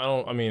home.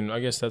 I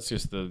guess that's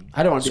just the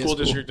I don't want to be at school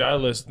school. district I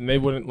list, and they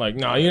wouldn't like,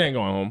 no, you ain't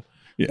going home.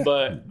 Yeah.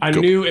 But I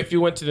knew if you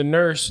went to the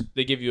nurse,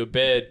 they give you a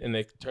bed and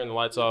they turn the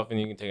lights off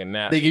and you can take a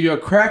nap. They give you a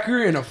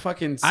cracker and a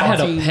fucking. I had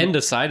saltine-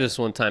 appendicitis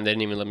one time. They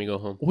didn't even let me go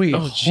home. Wait, Oh,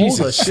 hold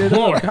Jesus the shit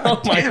Lord. up. Oh,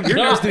 God my damn, your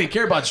nurse God. didn't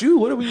care about you.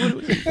 What are we?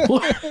 What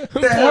the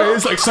Boy, hell?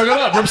 it's like, suck it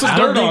up, rub some I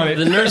don't dirt on think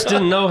it. the nurse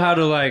didn't know how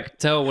to like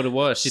tell what it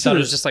was. She thought it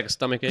was Should've- just like a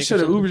stomach You ache. or should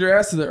have something. Ubered your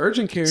ass to the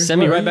urgent care. Send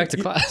me Bro, right you- back to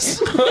class.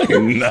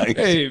 nice.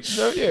 Hey,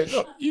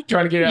 no, you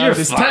trying to get out You're of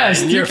this fine,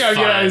 test. you're You trying to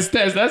get out fine. of this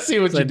test. Let's see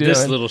what Like you're this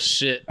doing. little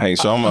shit. Hey,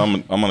 so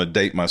I'm gonna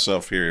date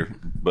myself here,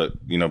 but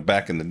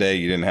back in the day,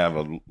 you didn't have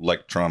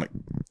electronic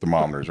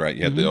thermometers, right?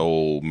 You had the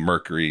old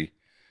mercury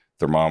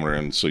thermometer,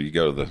 and so you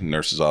go to the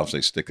nurse's office,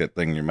 they stick that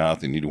thing in your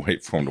mouth, and you'd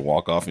wait for them to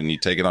walk off, and you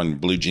take it on your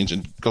blue jeans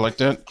and go like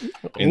that,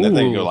 and then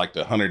they go like to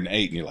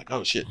 108, and you're like,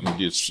 oh shit, and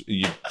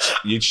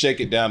you'd shake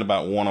it down to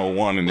about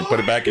 101, and then put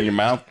it back in your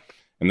mouth,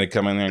 and they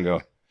come in there and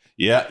go,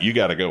 yeah, you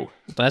got to go.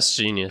 That's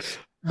genius.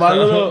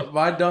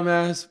 my dumb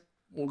ass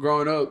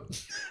growing up,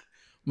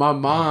 my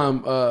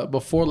mom,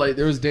 before like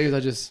there was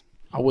days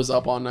I was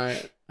up all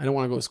night. I didn't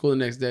want to go to school the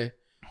next day.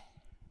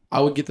 I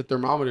would get the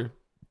thermometer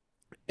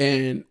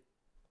and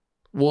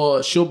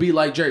she'll be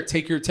like, "Jared,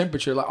 take your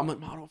temperature." Like I'm like,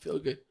 "Mom, I don't feel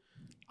good."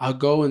 I'll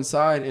go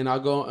inside and I'll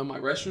go in my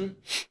restroom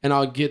and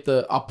I'll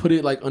put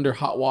it like under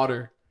hot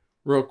water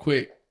real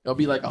quick. It'll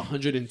be like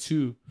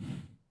 102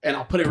 and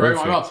I'll put it right in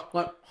my mouth.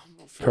 Like, I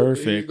don't feel good.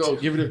 Here you Perfect. go,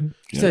 give it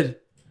She said,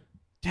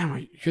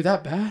 "Damn, you're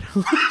that bad?"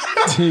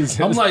 Jesus.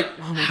 I'm like,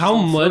 "Mom, I How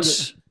don't feel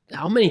much?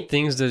 How many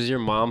things does your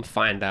mom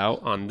find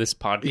out on this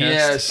podcast? good."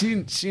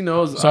 Yeah, she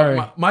knows. Sorry.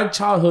 My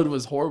childhood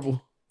was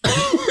horrible.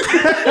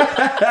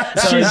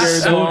 Sorry,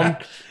 Jared's mom.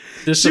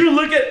 This She would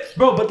look at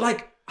but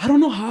like I don't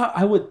know how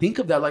I would think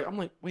of that. Like I'm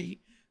like,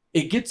 wait,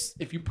 it gets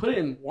if you put it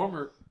in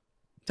warmer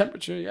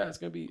temperature, yeah, it's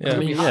gonna be. Yeah. I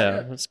mean,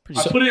 yeah, that's pretty.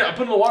 I put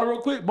it in the water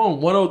real quick. Boom,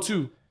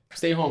 102.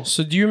 Stay home.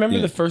 So, do you remember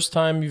Yeah. the first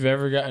time you've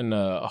ever gotten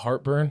a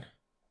heartburn?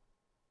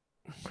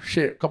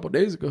 Shit, a couple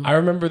days ago. I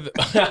remember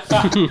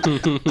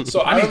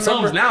So I need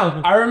Tums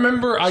now. I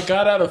remember I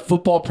got out of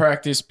football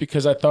practice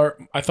because I thought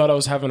I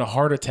was having a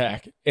heart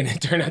attack, and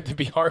it turned out to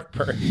be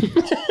heartburn.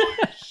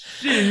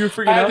 Shit, you're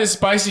freaking I had out. this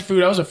spicy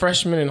food. I was a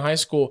freshman in high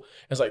school.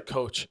 I was like,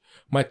 Coach,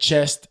 my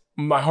chest,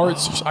 my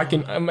heart's,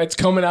 it's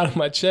coming out of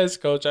my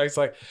chest, Coach. I was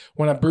like,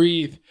 when I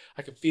breathe,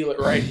 I can feel it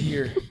right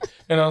here.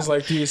 And I was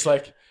like, dude, it's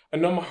like, I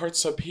know my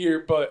heart's up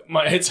here, but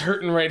it's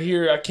hurting right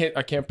here. I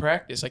can't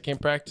practice.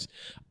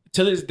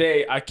 To this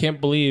day, I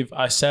can't believe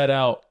I sat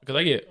out, because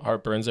I get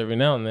heartburns every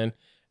now and then,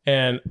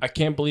 and I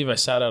can't believe I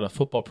sat out a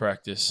football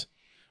practice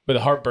with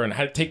a heartburn. I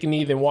had to take a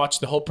knee, then watch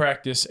the whole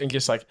practice, and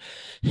just like,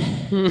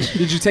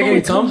 Did you take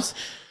any Tums?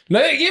 no,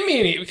 they didn't give me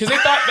any, because they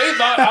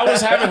thought I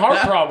was having heart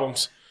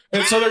problems,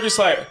 and so they're just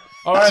like,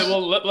 all right,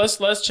 well,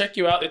 let's check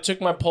you out. They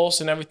took my pulse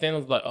and everything. I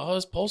was like, oh,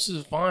 his pulse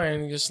is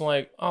fine. Just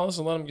like, oh, let's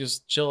let him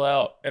just chill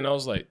out. And I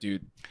was like,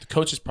 dude, the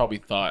coaches probably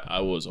thought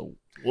I was a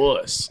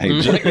wuss. Hey,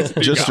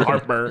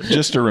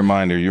 just a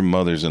reminder, your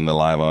mother's in the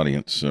live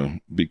audience, so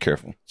be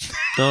careful.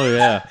 Oh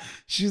yeah.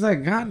 She's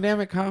like, God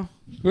damn it, Kyle.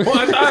 Well,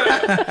 I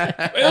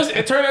thought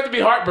it turned out to be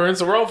heartburn,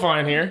 so we're all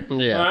fine here.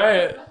 Yeah. All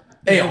right.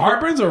 Hey,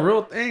 heartburn's a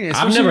real thing. I've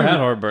especially never when- had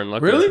heartburn.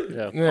 Luckily. Really?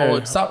 Yeah. Yeah.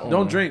 Oh, stop!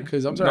 Don't drink,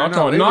 because I'm sorry.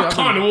 Knock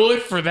on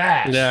wood for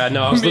that. Yeah.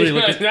 No, I was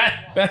literally looking.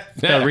 that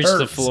I reached the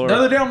hurts. floor. The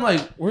other day, I'm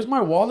like, "Where's my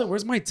wallet?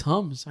 Where's my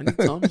Tums? I need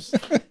Tums."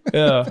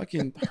 Yeah.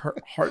 Fucking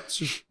heart's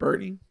just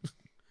burning.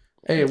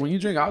 Hey, when you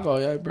drink alcohol,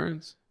 yeah, it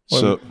burns.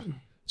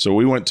 So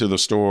we went to the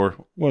store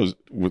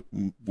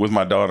with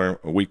my daughter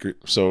a week or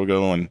so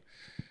ago and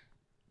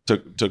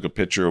took a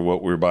picture of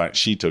what we were buying.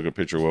 She took a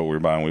picture of what we were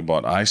buying. We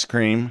bought ice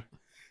cream.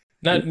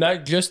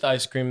 Not just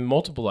ice cream,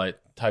 multiple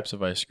types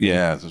of ice cream.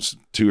 Yeah, there's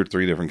 2 or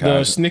 3 different The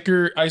kinds.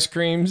 Snicker ice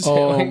creams.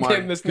 Oh Like, my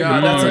the Snicker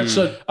god,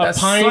 bar.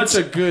 that's such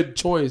a good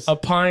choice. A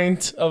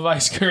pint of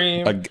ice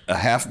cream. A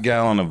half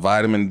gallon of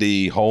vitamin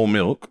D whole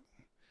milk.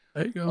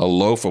 There you A go.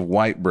 loaf of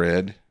white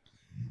bread.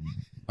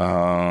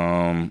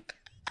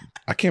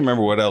 I can't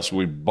remember what else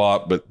we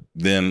bought, but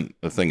then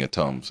a thing of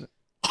Tums.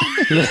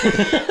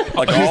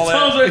 Like all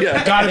that.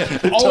 Yeah. Got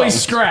it.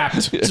 Always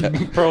scrapped.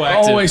 Proactive.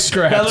 Always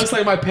scrapped. That looks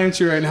like my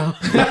pantry right now.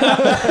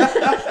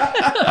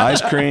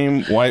 Ice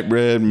cream, white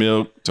bread,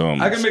 milk,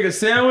 Tums. I can make a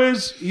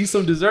sandwich, eat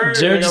some dessert.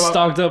 Jared and I just got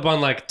stocked up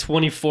on like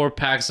 24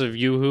 packs of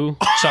Yoo-Hoo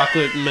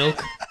chocolate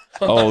milk.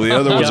 Oh, the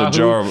other was a Yahoo.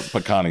 jar of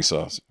pecani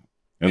sauce.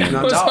 And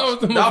my- What's up That'll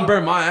with the that'll most-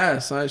 burn my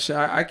ass.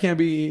 I can't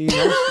be eating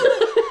that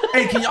shit.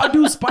 Hey, can y'all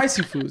do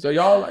spicy foods? Are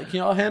y'all like? Can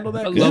y'all handle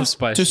that? I love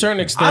spice. To a certain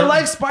extent. I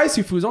like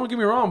spicy foods. Don't get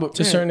me wrong, but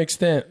to a man, certain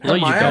extent. No,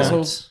 you my don't.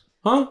 asshole.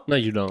 Huh? No,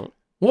 you don't.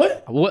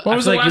 What? What? When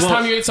was the last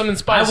time you ate something I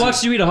spicy?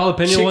 watched you eat a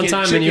jalapeno one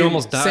time and you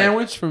almost died.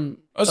 Sandwich from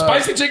a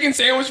spicy chicken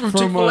sandwich from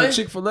Chick-fil-A?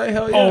 Chick-fil-A.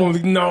 Hell yeah. Oh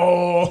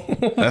no.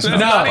 that's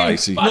not even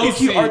spicy. No,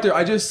 cute Arthur.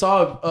 I just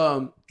saw.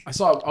 I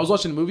was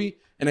watching a movie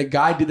and a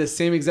guy did the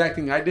same exact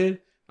thing I did.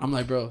 I'm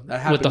like, bro,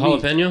 that happened. With the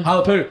to me. jalapeno?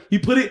 Jalapeno. He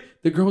put it.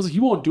 The girl was like,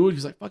 "You won't do it."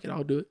 He's like, "Fuck it,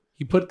 I'll do it."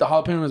 He put the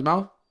jalapeno in his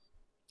mouth.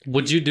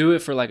 Would you do it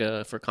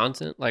for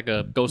content, like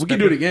a ghost? We can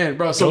do it again,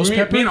 bro. So Ghost me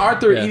pepper? and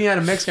Arthur Yeah. eating at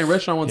a Mexican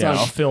restaurant one Yeah, time.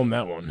 I'll film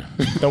that one.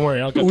 Don't worry,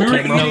 I'll get We the were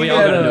camera. eating we all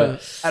gotta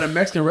do at a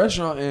Mexican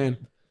restaurant, and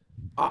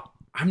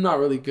I'm not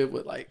really good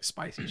with like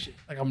spicy shit.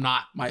 Like I'm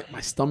not. My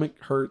stomach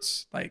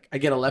hurts. Like I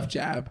get a left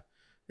jab.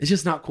 It's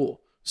just not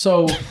cool.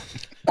 So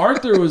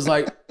Arthur was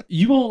like,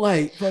 "You won't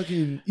like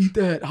fucking eat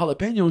that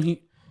jalapeno."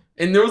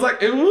 And there was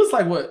like it was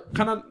like what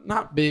kind of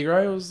not big,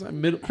 right? It was like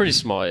middle, Pretty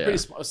small, yeah. pretty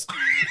small.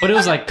 But it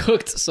was like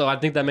cooked, so I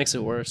think that makes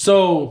it worse.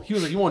 So he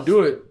was like, "You won't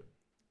do it."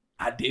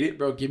 I did it,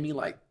 bro. Give me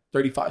like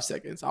 35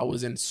 seconds. I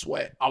was in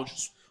sweat. I was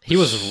just. He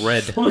was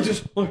red, I was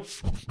just. Oh my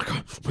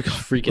god! Oh my god!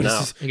 freaking What is out.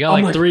 this? He got I'm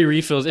like like- 3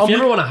 refills. If I'm you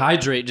ever like- want to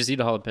hydrate, just eat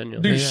a jalapeno.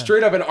 Dude,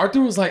 straight up. And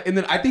Arthur was like, and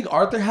then I think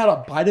Arthur had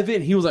a bite of it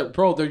and he was like,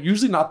 bro, they're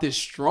usually not this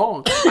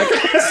strong. Like,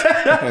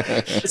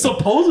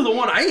 supposedly the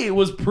one I ate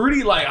was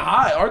pretty like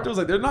high. Arthur was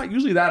like, they're not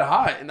usually that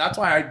high. And that's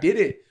why I did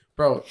it.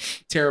 Bro,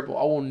 terrible.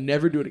 I will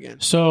never do it again.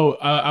 So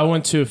I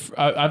went to.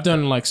 I've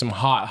done like some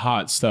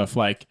hot stuff,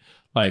 like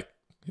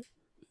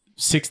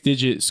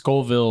 6-digit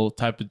Scoville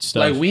type of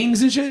stuff. Like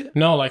wings and shit?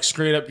 No, like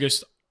straight up,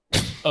 just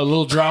a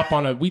little drop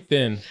on a wheat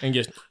thin, and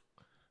just.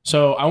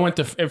 So I went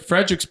to at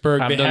Fredericksburg.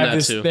 I've They done have that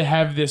this. too. They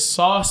have this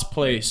sauce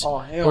place Oh,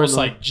 hell where it's no.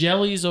 like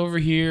jellies over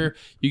here.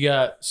 You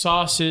got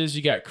sauces.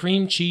 You got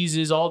cream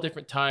cheeses, all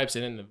different types,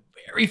 and in the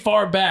very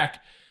far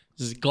back,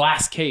 this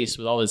glass case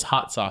with all these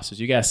hot sauces.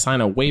 You gotta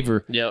sign a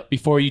waiver Yep.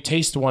 before you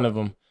taste one of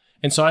them.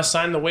 And so I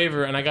signed the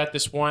waiver, and I got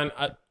this one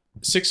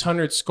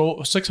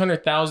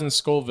 600,000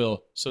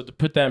 Scoville. So to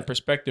put that in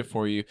perspective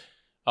for you,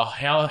 a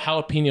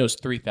jalapeno is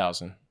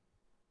 3,000.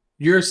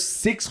 You're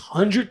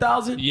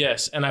 600,000?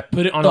 Yes, and I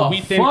put it on The a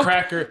wheat thin fuck?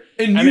 cracker.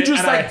 And you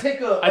just like I, take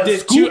a I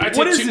did scoop? two. I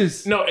What did is two,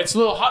 this? No, it's a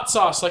little hot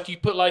sauce, like you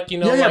put like Yeah,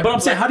 like, but I'm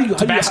saying, like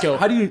Tabasco.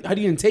 how do you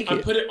intake I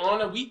it? put it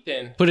on a wheat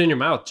thin, Put it in your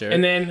mouth, Jared.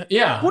 and then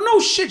yeah. Well, no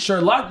shit,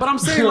 Sherlock. But I'm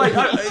saying, like,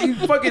 you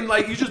fucking,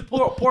 like, you just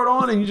pour it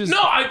on and you just.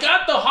 No, I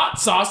got the hot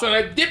sauce and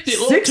I dipped it.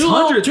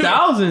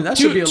 600,000? That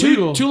should be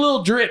illegal. Two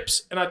little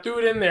drips, and I threw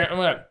it in there. I'm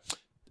like,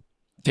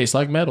 tastes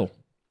like metal.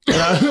 And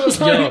I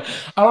was like,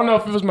 I don't know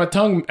if it was my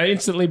tongue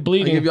instantly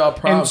bleeding. I give y'all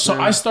props, And so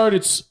man. I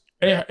started.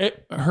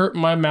 It hurt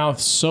my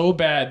mouth so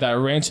bad that I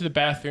ran to the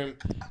bathroom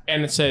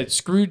and it said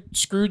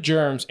screw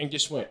germs and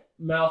just went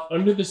mouth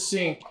under the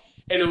sink,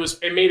 and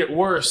it made it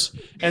worse.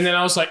 And then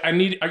I was like, I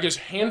just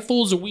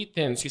handfuls of wheat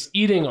thins, just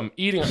eating them,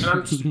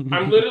 and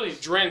I'm literally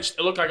drenched.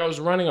 It looked like I was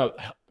running a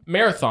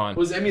marathon.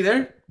 Was Emmy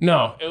there?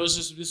 No, it was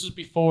just this was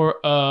before.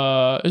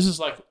 This is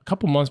like a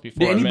couple months before.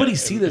 Did I met anybody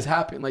see everybody. this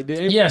happen? Like, did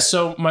anybody? Yeah,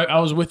 so I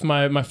was with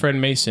my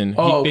friend Mason.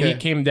 Oh, He okay.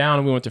 came down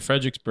and we went to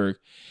Fredericksburg,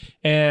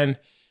 and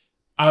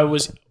I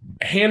was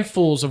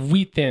handfuls of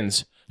wheat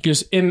thins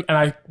just in, and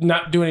I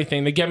not do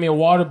anything. They get me a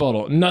water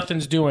bottle,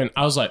 nothing's doing.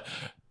 I was like,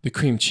 the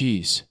cream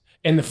cheese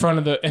in the front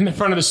of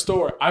the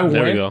store. I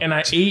There we go. went and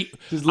I ate.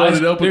 Just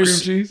loaded up with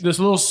there's- cream cheese? There's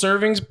little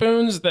serving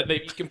spoons that you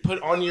can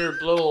put on your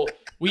little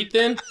wheat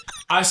thin.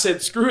 I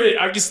said, screw it.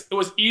 I just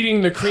was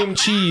eating the cream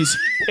cheese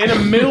in the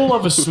middle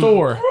of a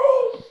store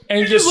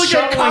and just Look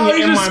at shoveling Kyle. it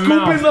He's in just my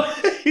scooping.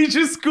 mouth. He's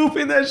just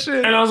scooping that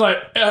shit. And I was like,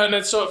 and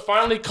then so it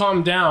finally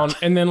calmed down.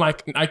 And then,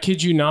 like, I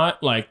kid you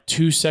not, like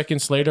 2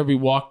 seconds later, we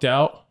walked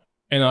out,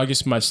 and I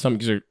guess my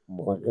stomach is like,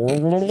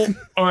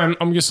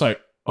 I'm just like,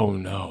 oh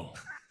no.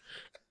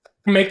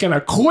 Making a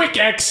quick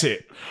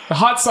exit. The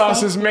hot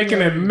sauce is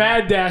making a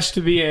mad dash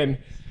to the end.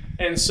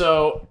 And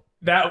so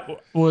that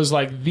was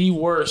like the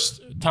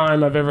worst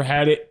time I've ever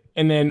had it.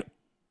 And then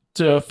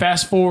to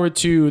fast forward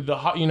to the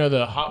hot,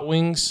 the hot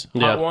wings,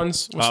 Yeah. hot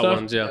ones, and Hot stuff.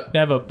 ones, yeah. They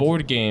have a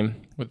board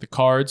game with the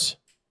cards,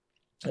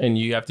 and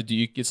you have to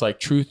do. It's like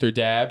truth or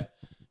dab.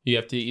 You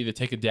have to either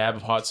take a dab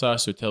of hot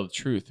sauce or tell the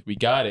truth. We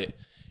got it,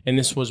 and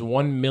this was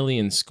 1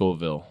 million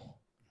Scoville.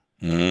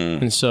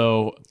 And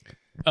so,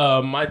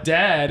 my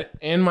dad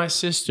and my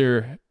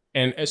sister,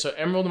 and so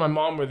Emerald and my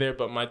mom were there,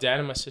 but my dad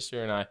and my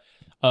sister and I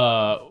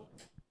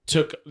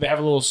they have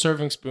a little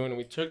serving spoon, and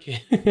we took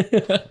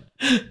it.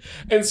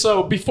 And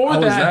so before How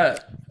was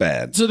that?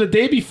 Bad. so the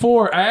day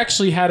before, I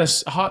actually had a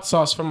hot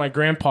sauce from my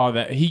grandpa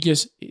that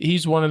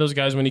he's one of those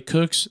guys when he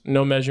cooks,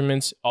 no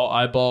measurements, all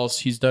eyeballs.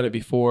 He's done it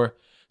before.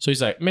 So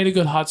he's like, made a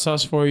good hot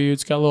sauce for you.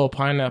 It's got a little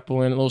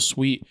pineapple in it, a little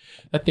sweet.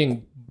 That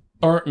thing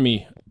burnt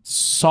me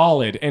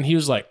solid. And he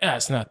was like,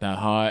 it's not that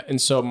hot.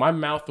 And so my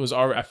mouth was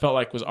I felt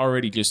like was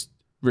already just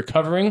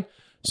recovering.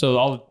 So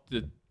all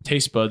the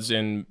taste buds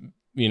and,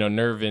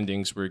 nerve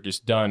endings were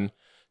just done.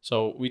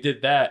 So we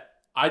did that.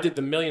 I did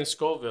the million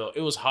Scoville.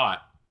 It was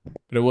hot,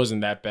 but it wasn't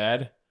that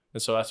bad.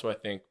 And so that's why I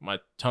think my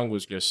tongue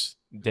was just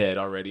dead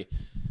already.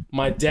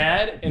 My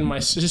dad and my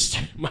sister,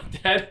 my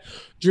dad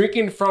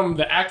drinking from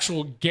the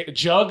actual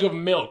jug of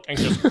milk and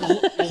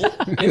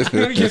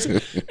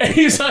and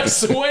he's like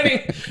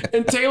sweating,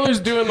 and Taylor's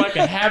doing like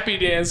a happy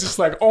dance, just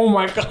like, oh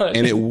my God.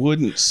 And it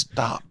wouldn't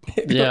stop.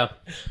 Yeah.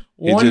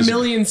 1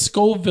 million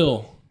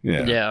Scoville.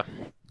 Yeah. Yeah.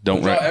 Don't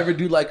Did y'all wreck. ever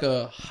do like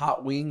a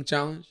hot wing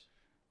challenge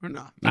or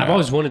not? I've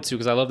always wanted to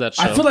because I love that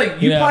show. I feel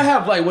like you Yeah. probably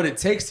have like what it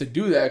takes to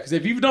do that. Because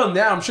if you've done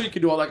that, I'm sure you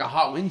could do like a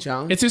hot wing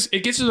challenge. It's just,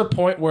 it gets to the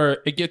point where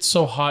it gets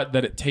so hot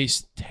that it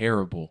tastes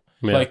terrible.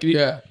 Yeah. Like,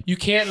 Yeah. you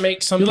can't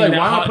make something You're like, that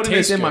why am I hot putting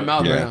this taste in my good.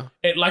 mouth right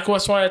Yeah. now? Like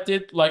what's what I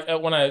did, like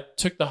when I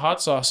took the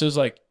hot sauce, it was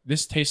like,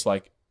 this tastes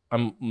like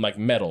I'm like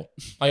metal.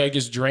 Like I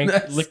just drank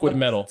That's liquid so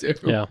metal.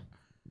 terrible. yeah.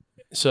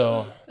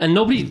 So And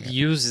nobody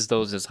uses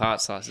those as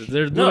hot sauces.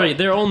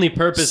 Their only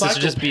purpose is to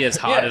Cycle- just be as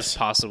hot Yes. as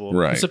possible.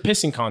 Right. it's a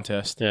pissing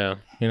contest, Yeah.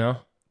 you know?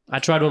 I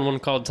tried one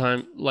called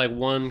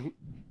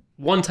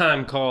one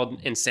time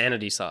called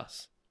insanity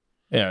sauce.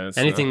 Yeah. It's,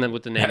 Anything that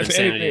with the name Anything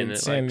insanity in it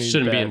insanity is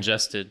shouldn't be bad.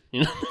 ingested.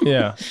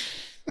 Yeah.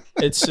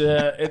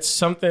 It's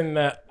something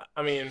that,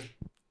 I mean,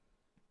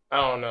 I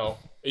don't know.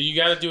 You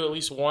got to do at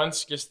least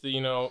once just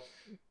to,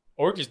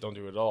 or just don't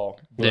do it at all.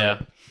 But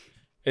Yeah.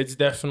 It's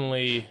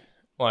definitely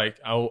like,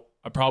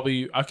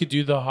 I could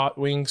do the hot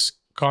wings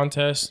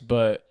contest,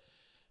 but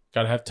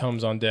got to have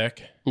Tums on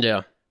deck,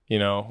 Yeah.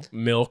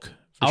 milk.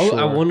 For I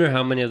sure. wonder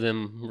how many of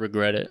them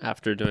regret it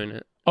after doing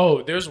it.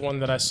 Oh, there's one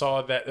that I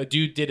saw that a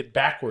dude did it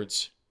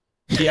backwards.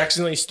 He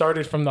accidentally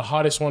started from the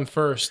hottest one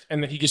first,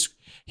 and then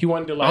he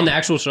wanted to like On the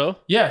actual show?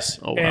 yes,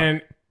 Oh, wow.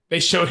 and they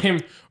showed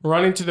him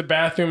running to the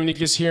bathroom, and you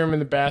just hear him in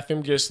the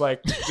bathroom, just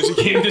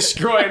getting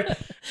destroyed.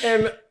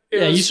 And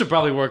Yeah, you should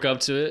probably work up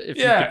to it. If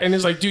you yeah, could. and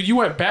it's like, dude, you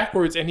went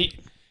backwards, and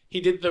he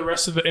did the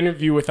rest of the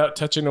interview without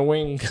touching a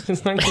wing.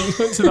 It's like he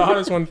went to the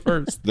hottest one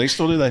first. They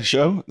still do that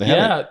show? They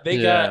have it?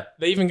 Yeah,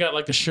 they even got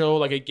like a show,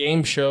 like a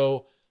game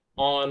show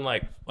on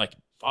like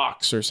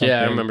Fox or something.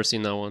 Yeah, I remember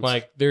seeing that once.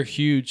 Like they're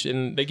huge,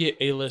 and they get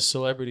A-list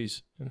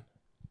celebrities.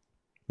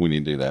 We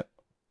need to do that.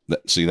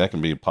 See, that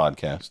can be a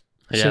podcast.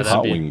 yeah, since that'd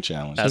Hot be, wing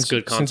challenge. that's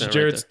good content. Since right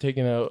Jared's there.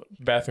 taking a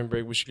bathroom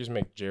break, we should just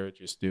make Jared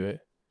just do it.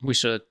 We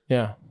should.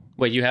 Yeah.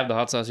 Wait, you have the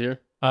hot sauce here?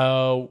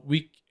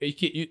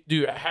 You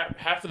do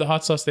half of the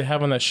hot sauce they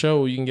have on that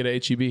show. You can get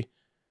at HEB.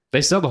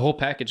 They sell the whole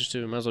package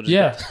too. Might as well just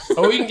Yeah.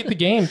 Oh, you can get the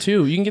game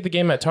too. You can get the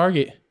game at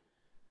Target.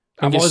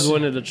 I've just- always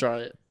wanted to try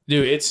it.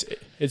 Dude,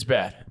 it's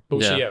bad.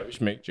 But Yeah. we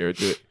should make Jared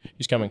do it.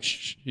 He's coming.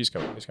 Shh, he's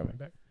coming. He's coming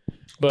back.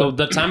 But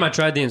The time I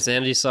tried the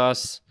insanity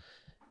sauce,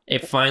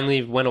 it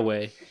finally went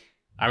away.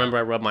 I remember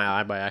I rubbed my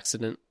eye by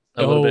accident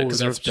a little bit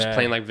because I was that's just bad.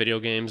 playing like video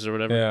games or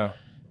whatever. yeah,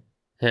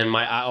 And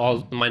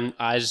my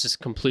eyes just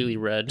completely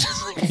red,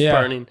 like Yeah.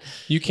 burning.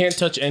 you can't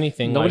touch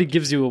anything. Nobody Like,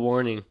 gives you a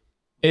warning.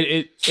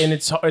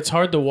 it's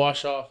hard to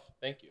wash off.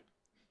 Thank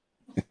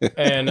you.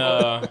 And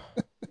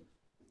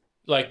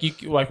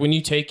like when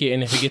you take it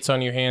and if it gets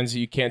on your hands,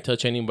 you can't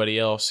touch anybody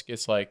else.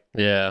 It's like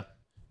Yeah.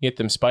 You get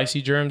them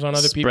spicy germs on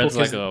other people. Spreads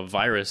 'cause like a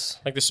virus.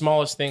 like the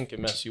smallest thing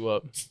can mess you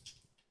up.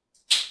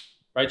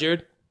 Right,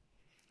 Jared?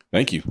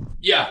 Thank you.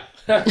 Yeah.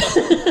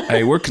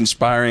 Hey, we're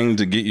conspiring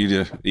to get you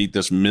to eat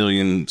this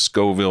million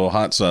Scoville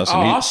hot sauce, Oh,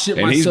 I'll and, shit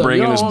and he's myself.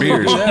 bringing Yo, us I'm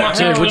beers. like, yeah,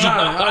 Jared, would you-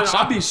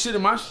 I'll be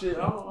shitting my shit.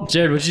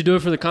 Jared, would you do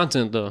it for the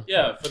content though?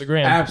 Yeah, for the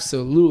gram.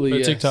 Absolutely, For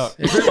yes. TikTok.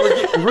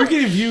 If we're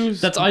getting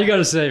views, That's all you got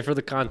to say for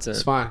the content.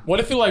 it's fine. What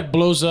if it like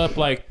blows up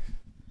like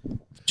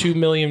 2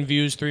 million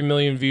views, 3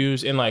 million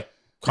views, and like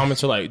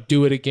comments are like,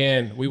 "Do it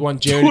again. We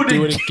want Jared to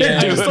do it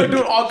again. Just start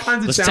doing all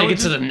kinds of Let's take it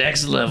challenges. to the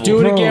next level. Do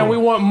it Bro. again. We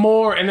want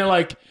more." And then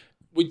like,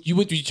 would you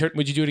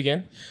do it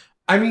again?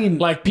 I mean,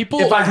 Like people,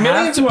 if like I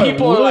millions have of to, I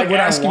people would. are like Would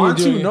I asking want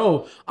you to. to do it.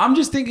 No, I'm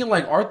just thinking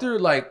like Arthur,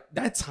 like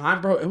that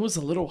time, bro. It was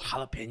a little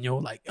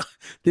jalapeno, like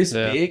this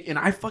Yeah. big, and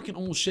I fucking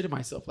almost shitted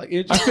myself. Like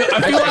it. I feel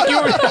like you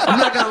were. I'm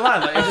not gonna lie.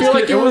 Like, I feel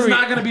like it you was were-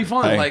 not gonna be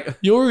fun. Hey. Like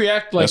You'll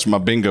react like That's my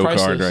bingo card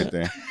priceless. right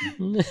there.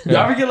 you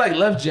ever get like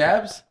left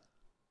jabs?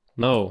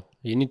 No,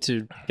 you need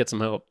to get some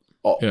help.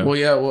 Oh,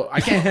 Yeah. well,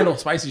 I can't handle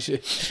spicy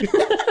shit.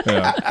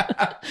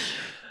 Yeah.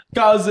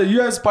 Cause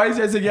you had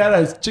spicy. I said, yeah,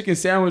 that's chicken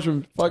sandwich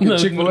from fucking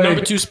Chick-fil-A.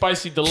 Number 2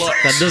 spicy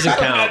deluxe. That doesn't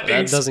count. That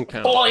thing's doesn't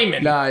count.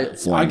 Flaming. Nah,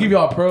 I give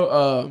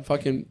y'all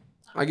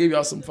I give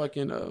y'all some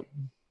fucking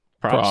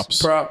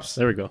Props. props.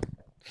 There we go.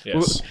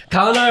 Yes.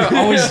 Kyle and I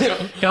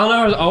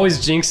are always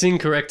jinxing,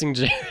 correcting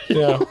Jared.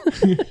 Yeah.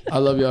 I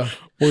love y'all.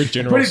 We're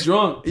generous. Pretty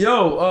drunk,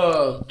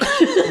 yo.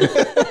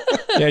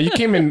 Yeah, you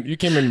came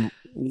in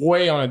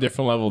way on a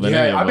different level than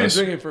any Yeah, of I've been us.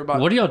 drinking for about.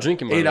 What are y'all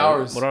drinking? by 8 the way?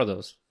 hours. What are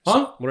those?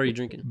 Huh? What are you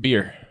drinking?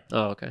 Beer.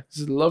 Oh, okay. This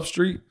is Love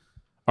Street.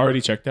 Already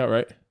checked out,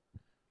 right?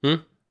 Hmm?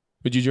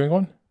 Would you drink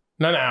one?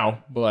 Not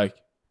now, but like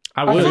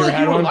I I would. feel ever like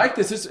had you would one? like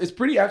this. It's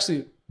pretty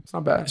actually. It's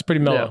not bad. it's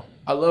pretty mellow.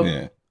 I love.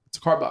 Yeah. It's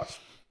a carb box.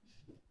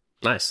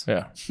 Nice.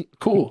 Yeah.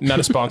 Cool. Not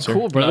a sponsor.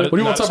 Cool, brother. Not What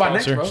do you want not to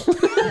a talk about next,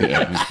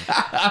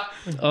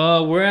 sponsor.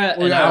 bro? We're at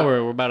We an got-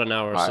 hour. We're about an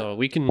hour, All so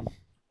we can.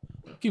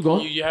 Keep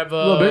going. You have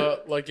little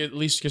bit. like at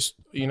least just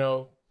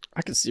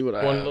I can see what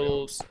I. one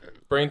little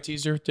brain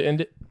teaser to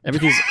end it.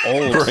 Everything's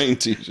old. Brain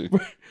teaser.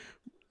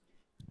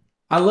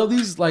 I love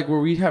these like where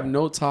we have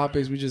no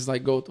topics. We just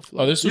like go with the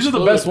flow. Oh, this These was are the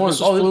fluid. best ones.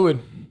 This was Oh, fluid.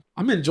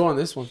 I'm enjoying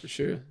this one for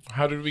sure.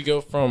 How did we go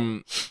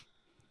from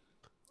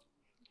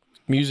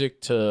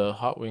music to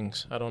hot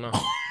wings? I don't know.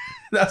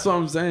 That's what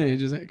I'm saying. It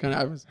just kind of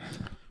happens.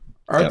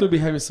 Arthur be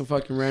having some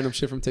fucking random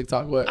shit from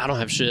TikTok. What? I don't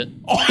have shit.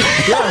 what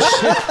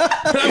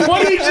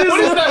is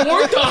that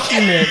word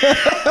document?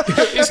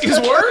 It's his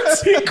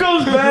words? He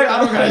comes back. I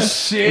don't got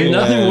shit.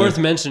 Nothing worth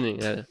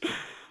mentioning.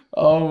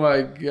 Oh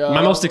my god.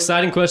 My most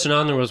exciting question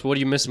on there was, "What do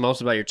you miss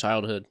most about your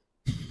childhood?"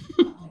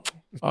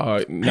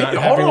 Not Hold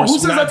having on. Who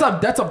res- says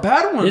not- that's a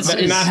bad one?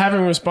 It's- not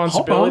having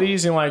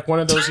responsibilities and like one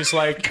of those just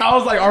like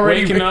Kyle's like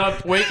already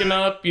waking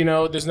up,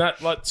 there's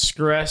not much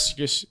stress.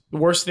 Just the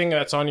worst thing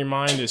that's on your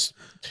mind is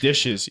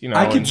dishes,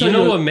 I can and- tell You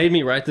know you- what made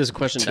me write this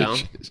question down?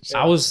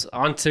 I was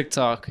on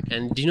TikTok,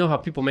 and do you know how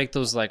people make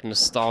those like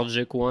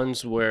nostalgic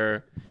ones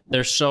where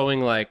they're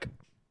showing like,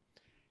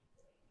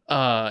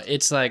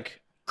 it's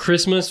like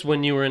Christmas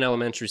when you were in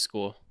elementary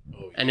school,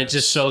 and it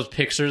just shows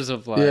pictures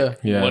of like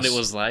Yeah. what Yes. it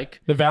was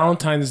like. the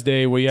Valentine's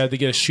Day where you had to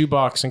get a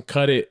shoebox and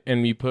cut it,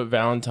 and you put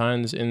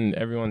Valentine's in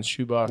everyone's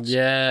shoebox.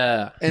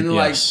 Yeah, and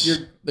Yes. like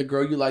the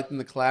girl you liked in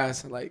the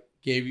class like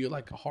gave you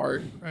like a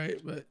heart, right?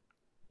 But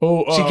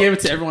Oh, she gave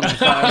it to everyone in the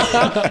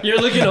class. you're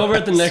looking over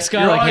at the next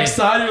guy You're all like, hey,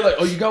 excited. You're like,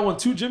 oh, you got one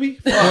too, Jimmy?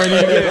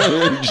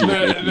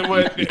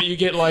 you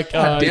get like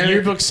damn it.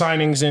 yearbook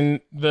signings, and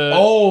the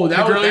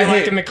That the girl was you that like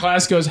hit. in the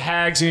class goes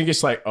hags, and you're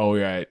just like, oh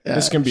right,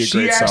 this is gonna be a She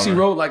great actually summer.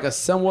 wrote like a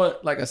semi.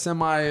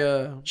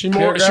 She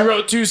paragraph.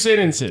 wrote 2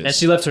 sentences. and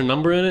she left her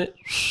number in it.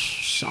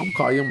 I'm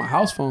calling you on my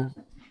house phone.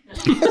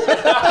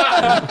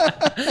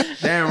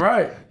 Damn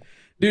right,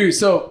 dude.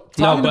 So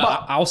No, talking but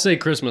about I'll say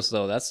Christmas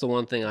though. That's the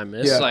one thing I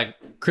miss. Yeah. Like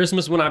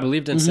Christmas when I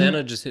believed in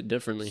Santa just hit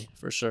differently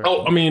for sure.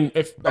 Oh, I mean,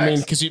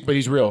 but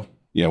he's real.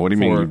 Yeah, what do you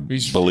mean you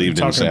He's believed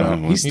in talking Santa?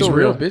 about- he's still he's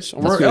real, real. bitch.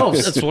 Where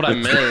else? That's what I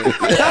meant.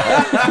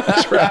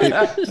 That's right.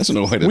 That's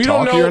no way to We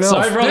don't talk. know. You're an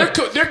elf. Sorry,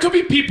 bro. There could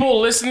be people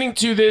listening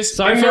to this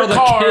Sorry in for their all the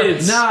car,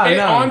 kids. Nah, and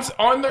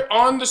nah.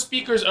 on the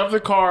speakers of the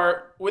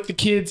car with the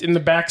kids in the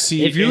back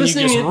seat. If you're and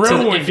listening you just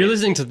ruined if you're it.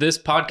 listening to this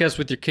podcast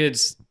with your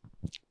kids,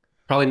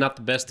 probably not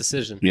the best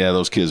decision. Yeah,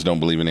 those kids don't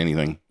believe in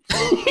anything.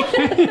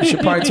 You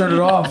should probably turn it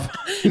off.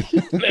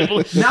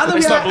 Now that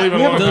They stop believing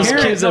we have a in Those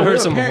parent- kids no, have we heard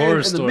a some parent horror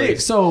in the stories.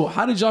 mix. So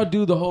how did y'all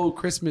do the whole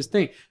Christmas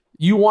thing?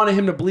 You wanted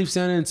him to believe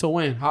Santa until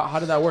when? How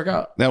did that work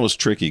out? That was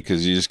tricky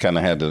because you just kind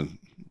of had to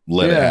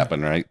let it Yeah.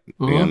 happen, right?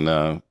 Uh-huh. And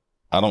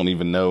I don't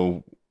even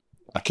know.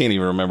 I can't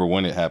even remember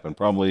when it happened.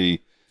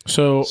 Probably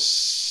So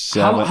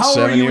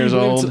 7 years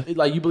old.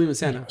 Like you believe in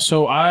Santa?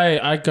 So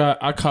I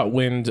caught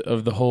wind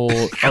of the whole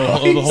of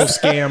the whole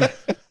scam,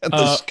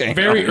 scam.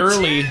 very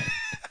early,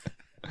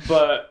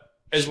 but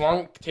as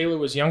long Taylor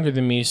was younger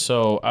than me,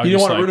 so I You didn't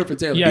just want to like, root it for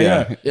Taylor. Yeah.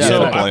 Yeah.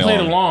 So Yeah, I play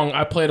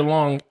played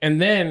along,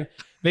 and then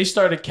they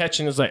started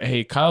catching. It's like,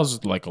 hey,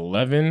 Kyle's like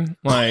 11,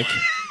 like,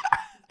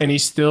 and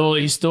he's still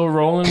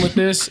rolling with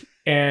this,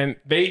 and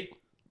they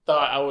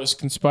thought I was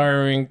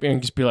conspiring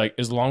and just be like,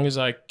 as long as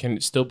I can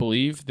still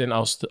believe, then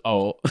I'll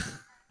still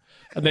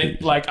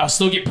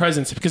get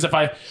presents, because if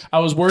I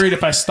was worried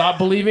if I stopped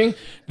believing,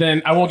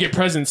 then I won't get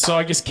presents. So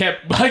I just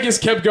kept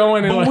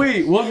going. And But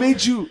wait, what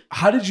made you?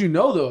 How did you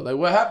know though? Like,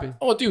 what happened?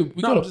 oh, dude,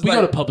 we No, go just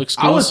to public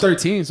schools. I was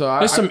 13, so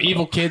There's some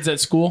evil kids at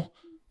school.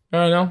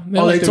 I don't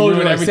know. They to told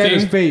you ruin like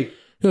Santa's fake.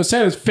 No,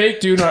 Santa's fake,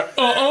 dude. I'm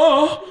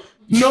like,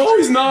 no,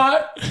 he's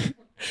not.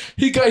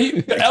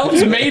 The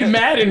elves made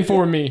Madden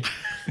for me.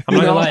 I'm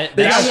not gonna lie.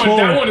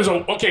 That one is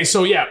okay.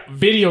 So yeah,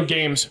 video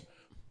games.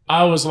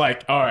 I was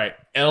like, all right,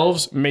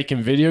 elves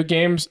making video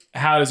games.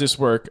 How does this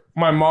work?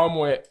 My mom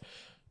went,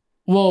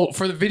 well,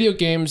 for the video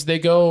games, they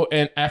go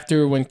and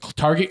after when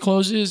Target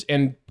closes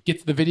and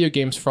get the video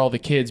games for all the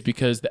kids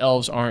because the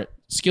elves aren't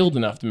skilled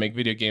enough to make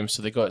video games,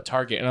 so they go at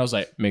Target. And I was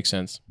like, makes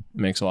sense.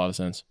 Makes a lot of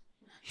sense.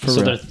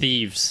 So they're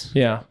thieves.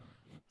 Yeah,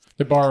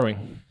 they're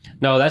borrowing.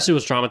 No, that shit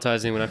was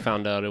traumatizing when I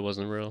found out it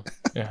wasn't real.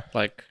 Yeah,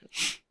 Like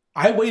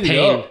I waited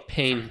up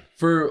pain.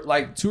 for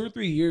like 2 or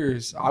 3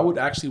 years. I would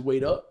actually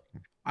wait up.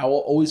 I will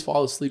always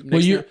fall asleep.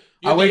 Next you're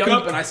I wake the up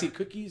young- and I see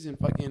cookies and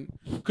fucking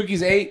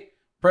cookies ate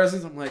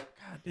presents. I'm like,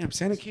 God damn,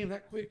 Santa came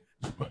that quick.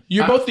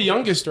 you're both the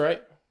youngest,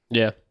 right?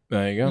 Yeah.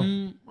 There you go.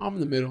 I'm in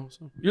the middle.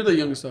 So you're the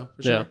youngest though.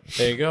 For sure. Yeah.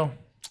 There you go.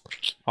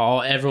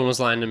 Everyone was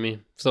lying to me.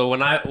 So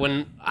when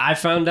I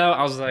found out,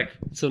 I was like,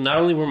 so not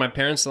only were my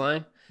parents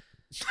lying,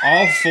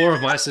 all 4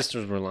 of my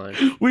sisters were lying.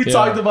 We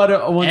talked about it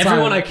one time.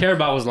 Everyone I care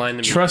about was lying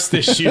to me. Trust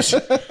issues.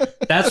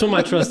 That's when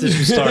my trust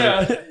issues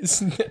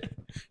started.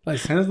 Like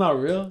Santa's not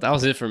real. That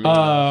was it for me.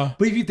 But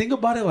if you think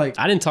about it, like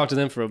I didn't talk to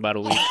them for about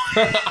a week.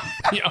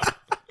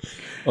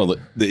 Well,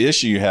 the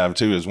issue you have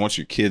too is once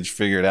your kids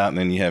figure it out, and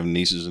then you have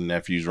nieces and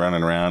nephews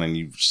running around, and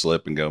you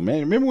slip and go, "Man,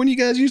 remember when you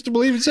guys used to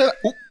believe in Santa?"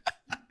 Ooh.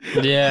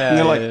 Yeah. And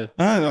they're like,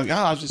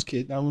 yeah. I was just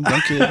kidding. I'm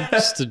kidding."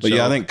 Just a But yeah,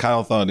 I joke. think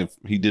Kyle thought if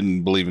he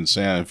didn't believe in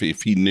Santa,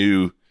 if he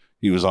knew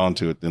he was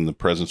onto it, then the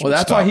presents well, would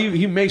that's stop. why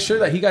he makes sure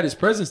that he got his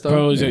presents though.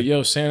 Bro, is it,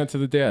 yo, Santa to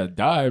the day I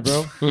die,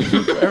 bro.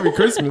 Every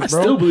Christmas,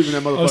 bro. Still believe in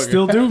that motherfucker. I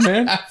still do,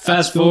 man.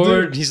 Fast Still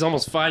forward, he's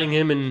almost fighting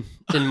him in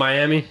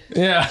Miami.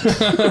 Yeah.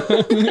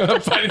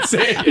 Fighting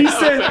Santa.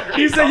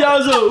 He said y'all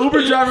was a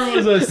Uber driver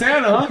was a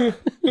Santa, huh?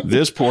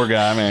 This poor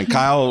guy, man.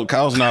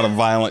 Kyle's not a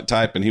violent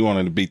type, and he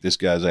wanted to beat this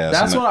guy's ass.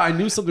 That's And why I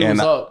knew something was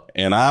up.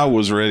 And I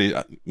was ready.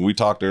 We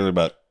talked earlier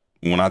about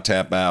when I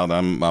tap out,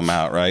 I'm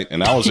out, right?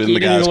 And I was in You the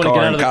didn't guy's even wanna car,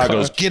 get out and of the Kyle car.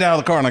 goes, "Get out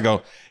of the car," and I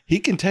go, "He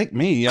can take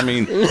me. I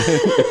mean,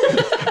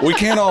 we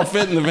can't all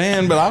fit in the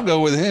van, but I'll go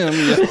with him."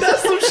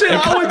 That's some shit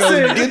I would Goes,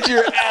 say. "Get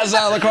your ass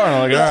out of the car." And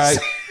I'm like, "All right."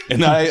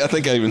 And I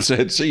think I even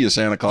said, "See you,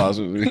 Santa Claus."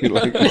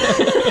 Like,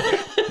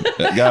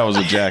 that guy was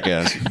a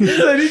jackass. He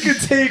said he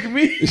could take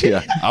me.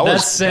 Yeah, I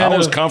That's was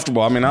Santa.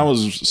 comfortable. I mean, I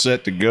was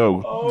set to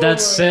go.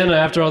 That's Santa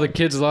after all the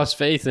kids lost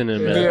faith in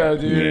him, man. Yeah,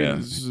 dude.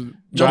 Yeah.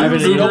 Driving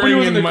Nobody Ubering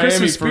was in in the Miami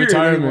Christmas for spirit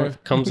retirement. anymore.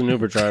 Comes an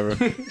Uber driver.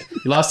 He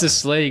lost his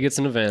sleigh, he gets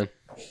in a van.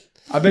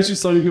 I bet you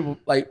so many people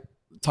like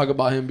talk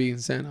about him being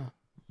Santa.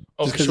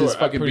 Oh, Just for 'cause sure. his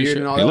fucking I'm pretty beard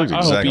sure. and all He that. looked I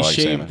hope exactly he like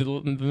shaved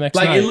Santa. the next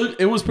Like night.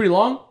 it was pretty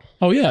long.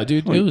 Oh yeah,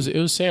 dude. It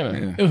was Santa.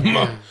 Yeah. It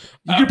was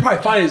You could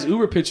probably find his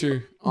Uber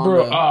picture on,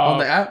 Bro, on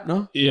the app.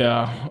 No,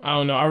 yeah, I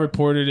don't know. I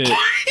reported it.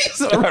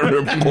 I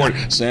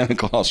reported Santa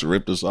Claus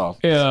ripped us off.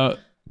 Yeah.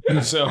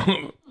 So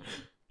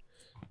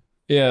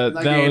yeah, not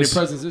that getting any was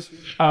presents this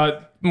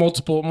year.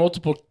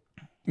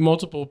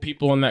 multiple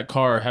people in that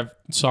car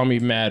saw me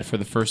mad for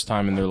the first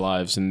time in their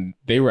lives, and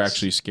they were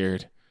actually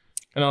scared.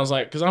 And I was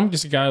like, because I'm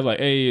just a guy like,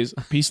 hey, it's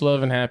peace,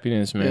 love, and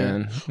happiness,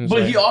 man. It's But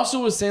like, he also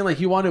was saying like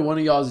he wanted one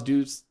of y'all's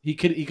dudes. He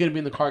couldn't be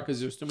in the car because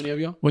there's too many of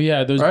y'all. well,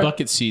 yeah, those Right?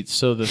 bucket seats.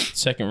 So the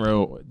second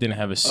row didn't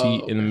have a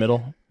seat in the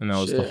middle, and that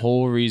was the Shit.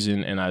 whole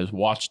reason. And I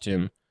watched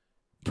him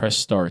press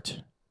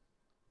start,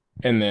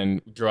 and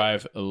then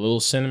drive a little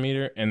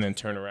centimeter, and then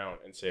turn around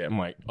and say, "I'm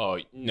like, oh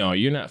no,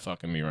 you're not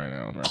fucking me right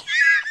now, bro."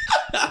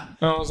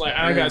 And I was like,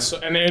 I got so,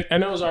 and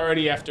it was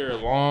already after a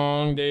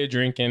long day of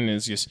drinking.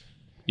 It's just.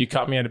 You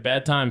caught me at a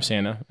bad time,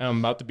 Santa. I'm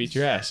about to beat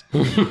your ass.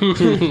 Kyle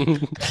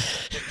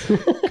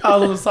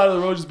on the side of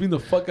the road just being the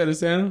fuck out of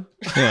Santa.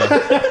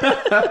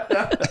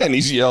 And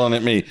he's yelling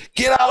at me,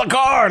 "Get out of the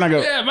car!" And I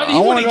go, Yeah, "I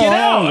want to get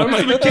out." I'm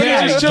like, Can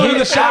you just chill with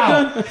the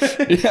shotgun?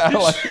 Yeah, I'm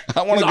like,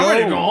 I want to I'm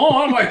ready to go go.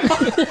 home. I'm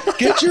like,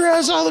 Get your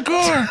ass out of the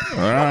car.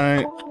 All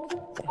right.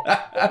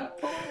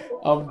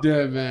 I'm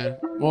dead, man.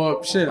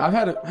 Well, shit, I've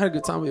had a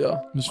good time with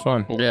y'all. It was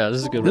fun. Yeah, this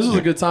is a good This one. was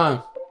a good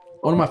time.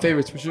 One of my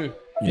favorites for sure.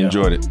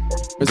 Enjoyed it.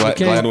 Mr. McCain.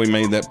 Glad we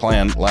made that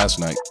plan last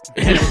night.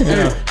 I'm you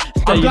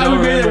glad we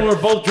don't made it when remember. we were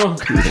both drunk.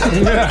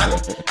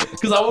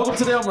 Because I woke up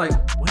today, I'm like,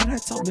 why did I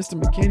tell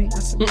Mr. McKinney? I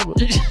said,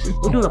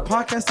 we're doing a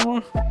podcast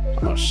tomorrow?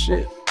 Oh,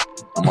 shit.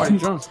 I'm already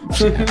drunk.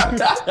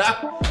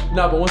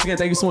 No, but once again,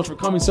 thank you so much for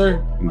coming,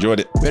 sir. Enjoyed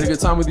it. We had a good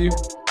time with you.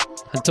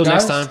 Until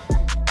Guys? next time.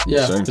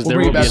 Yeah, Sir. we'll There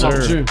bring it will be back on for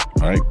another- sure.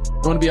 All right.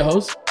 You want to be a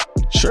host?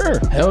 Sure.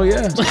 Hell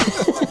yeah. Let's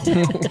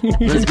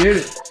get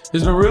it.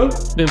 It's been real.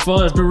 It's Been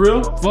fun. been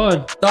real.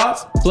 Fun.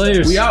 Thoughts?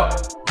 Players. We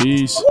out.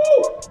 Peace.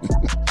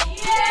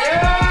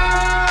 Yeah.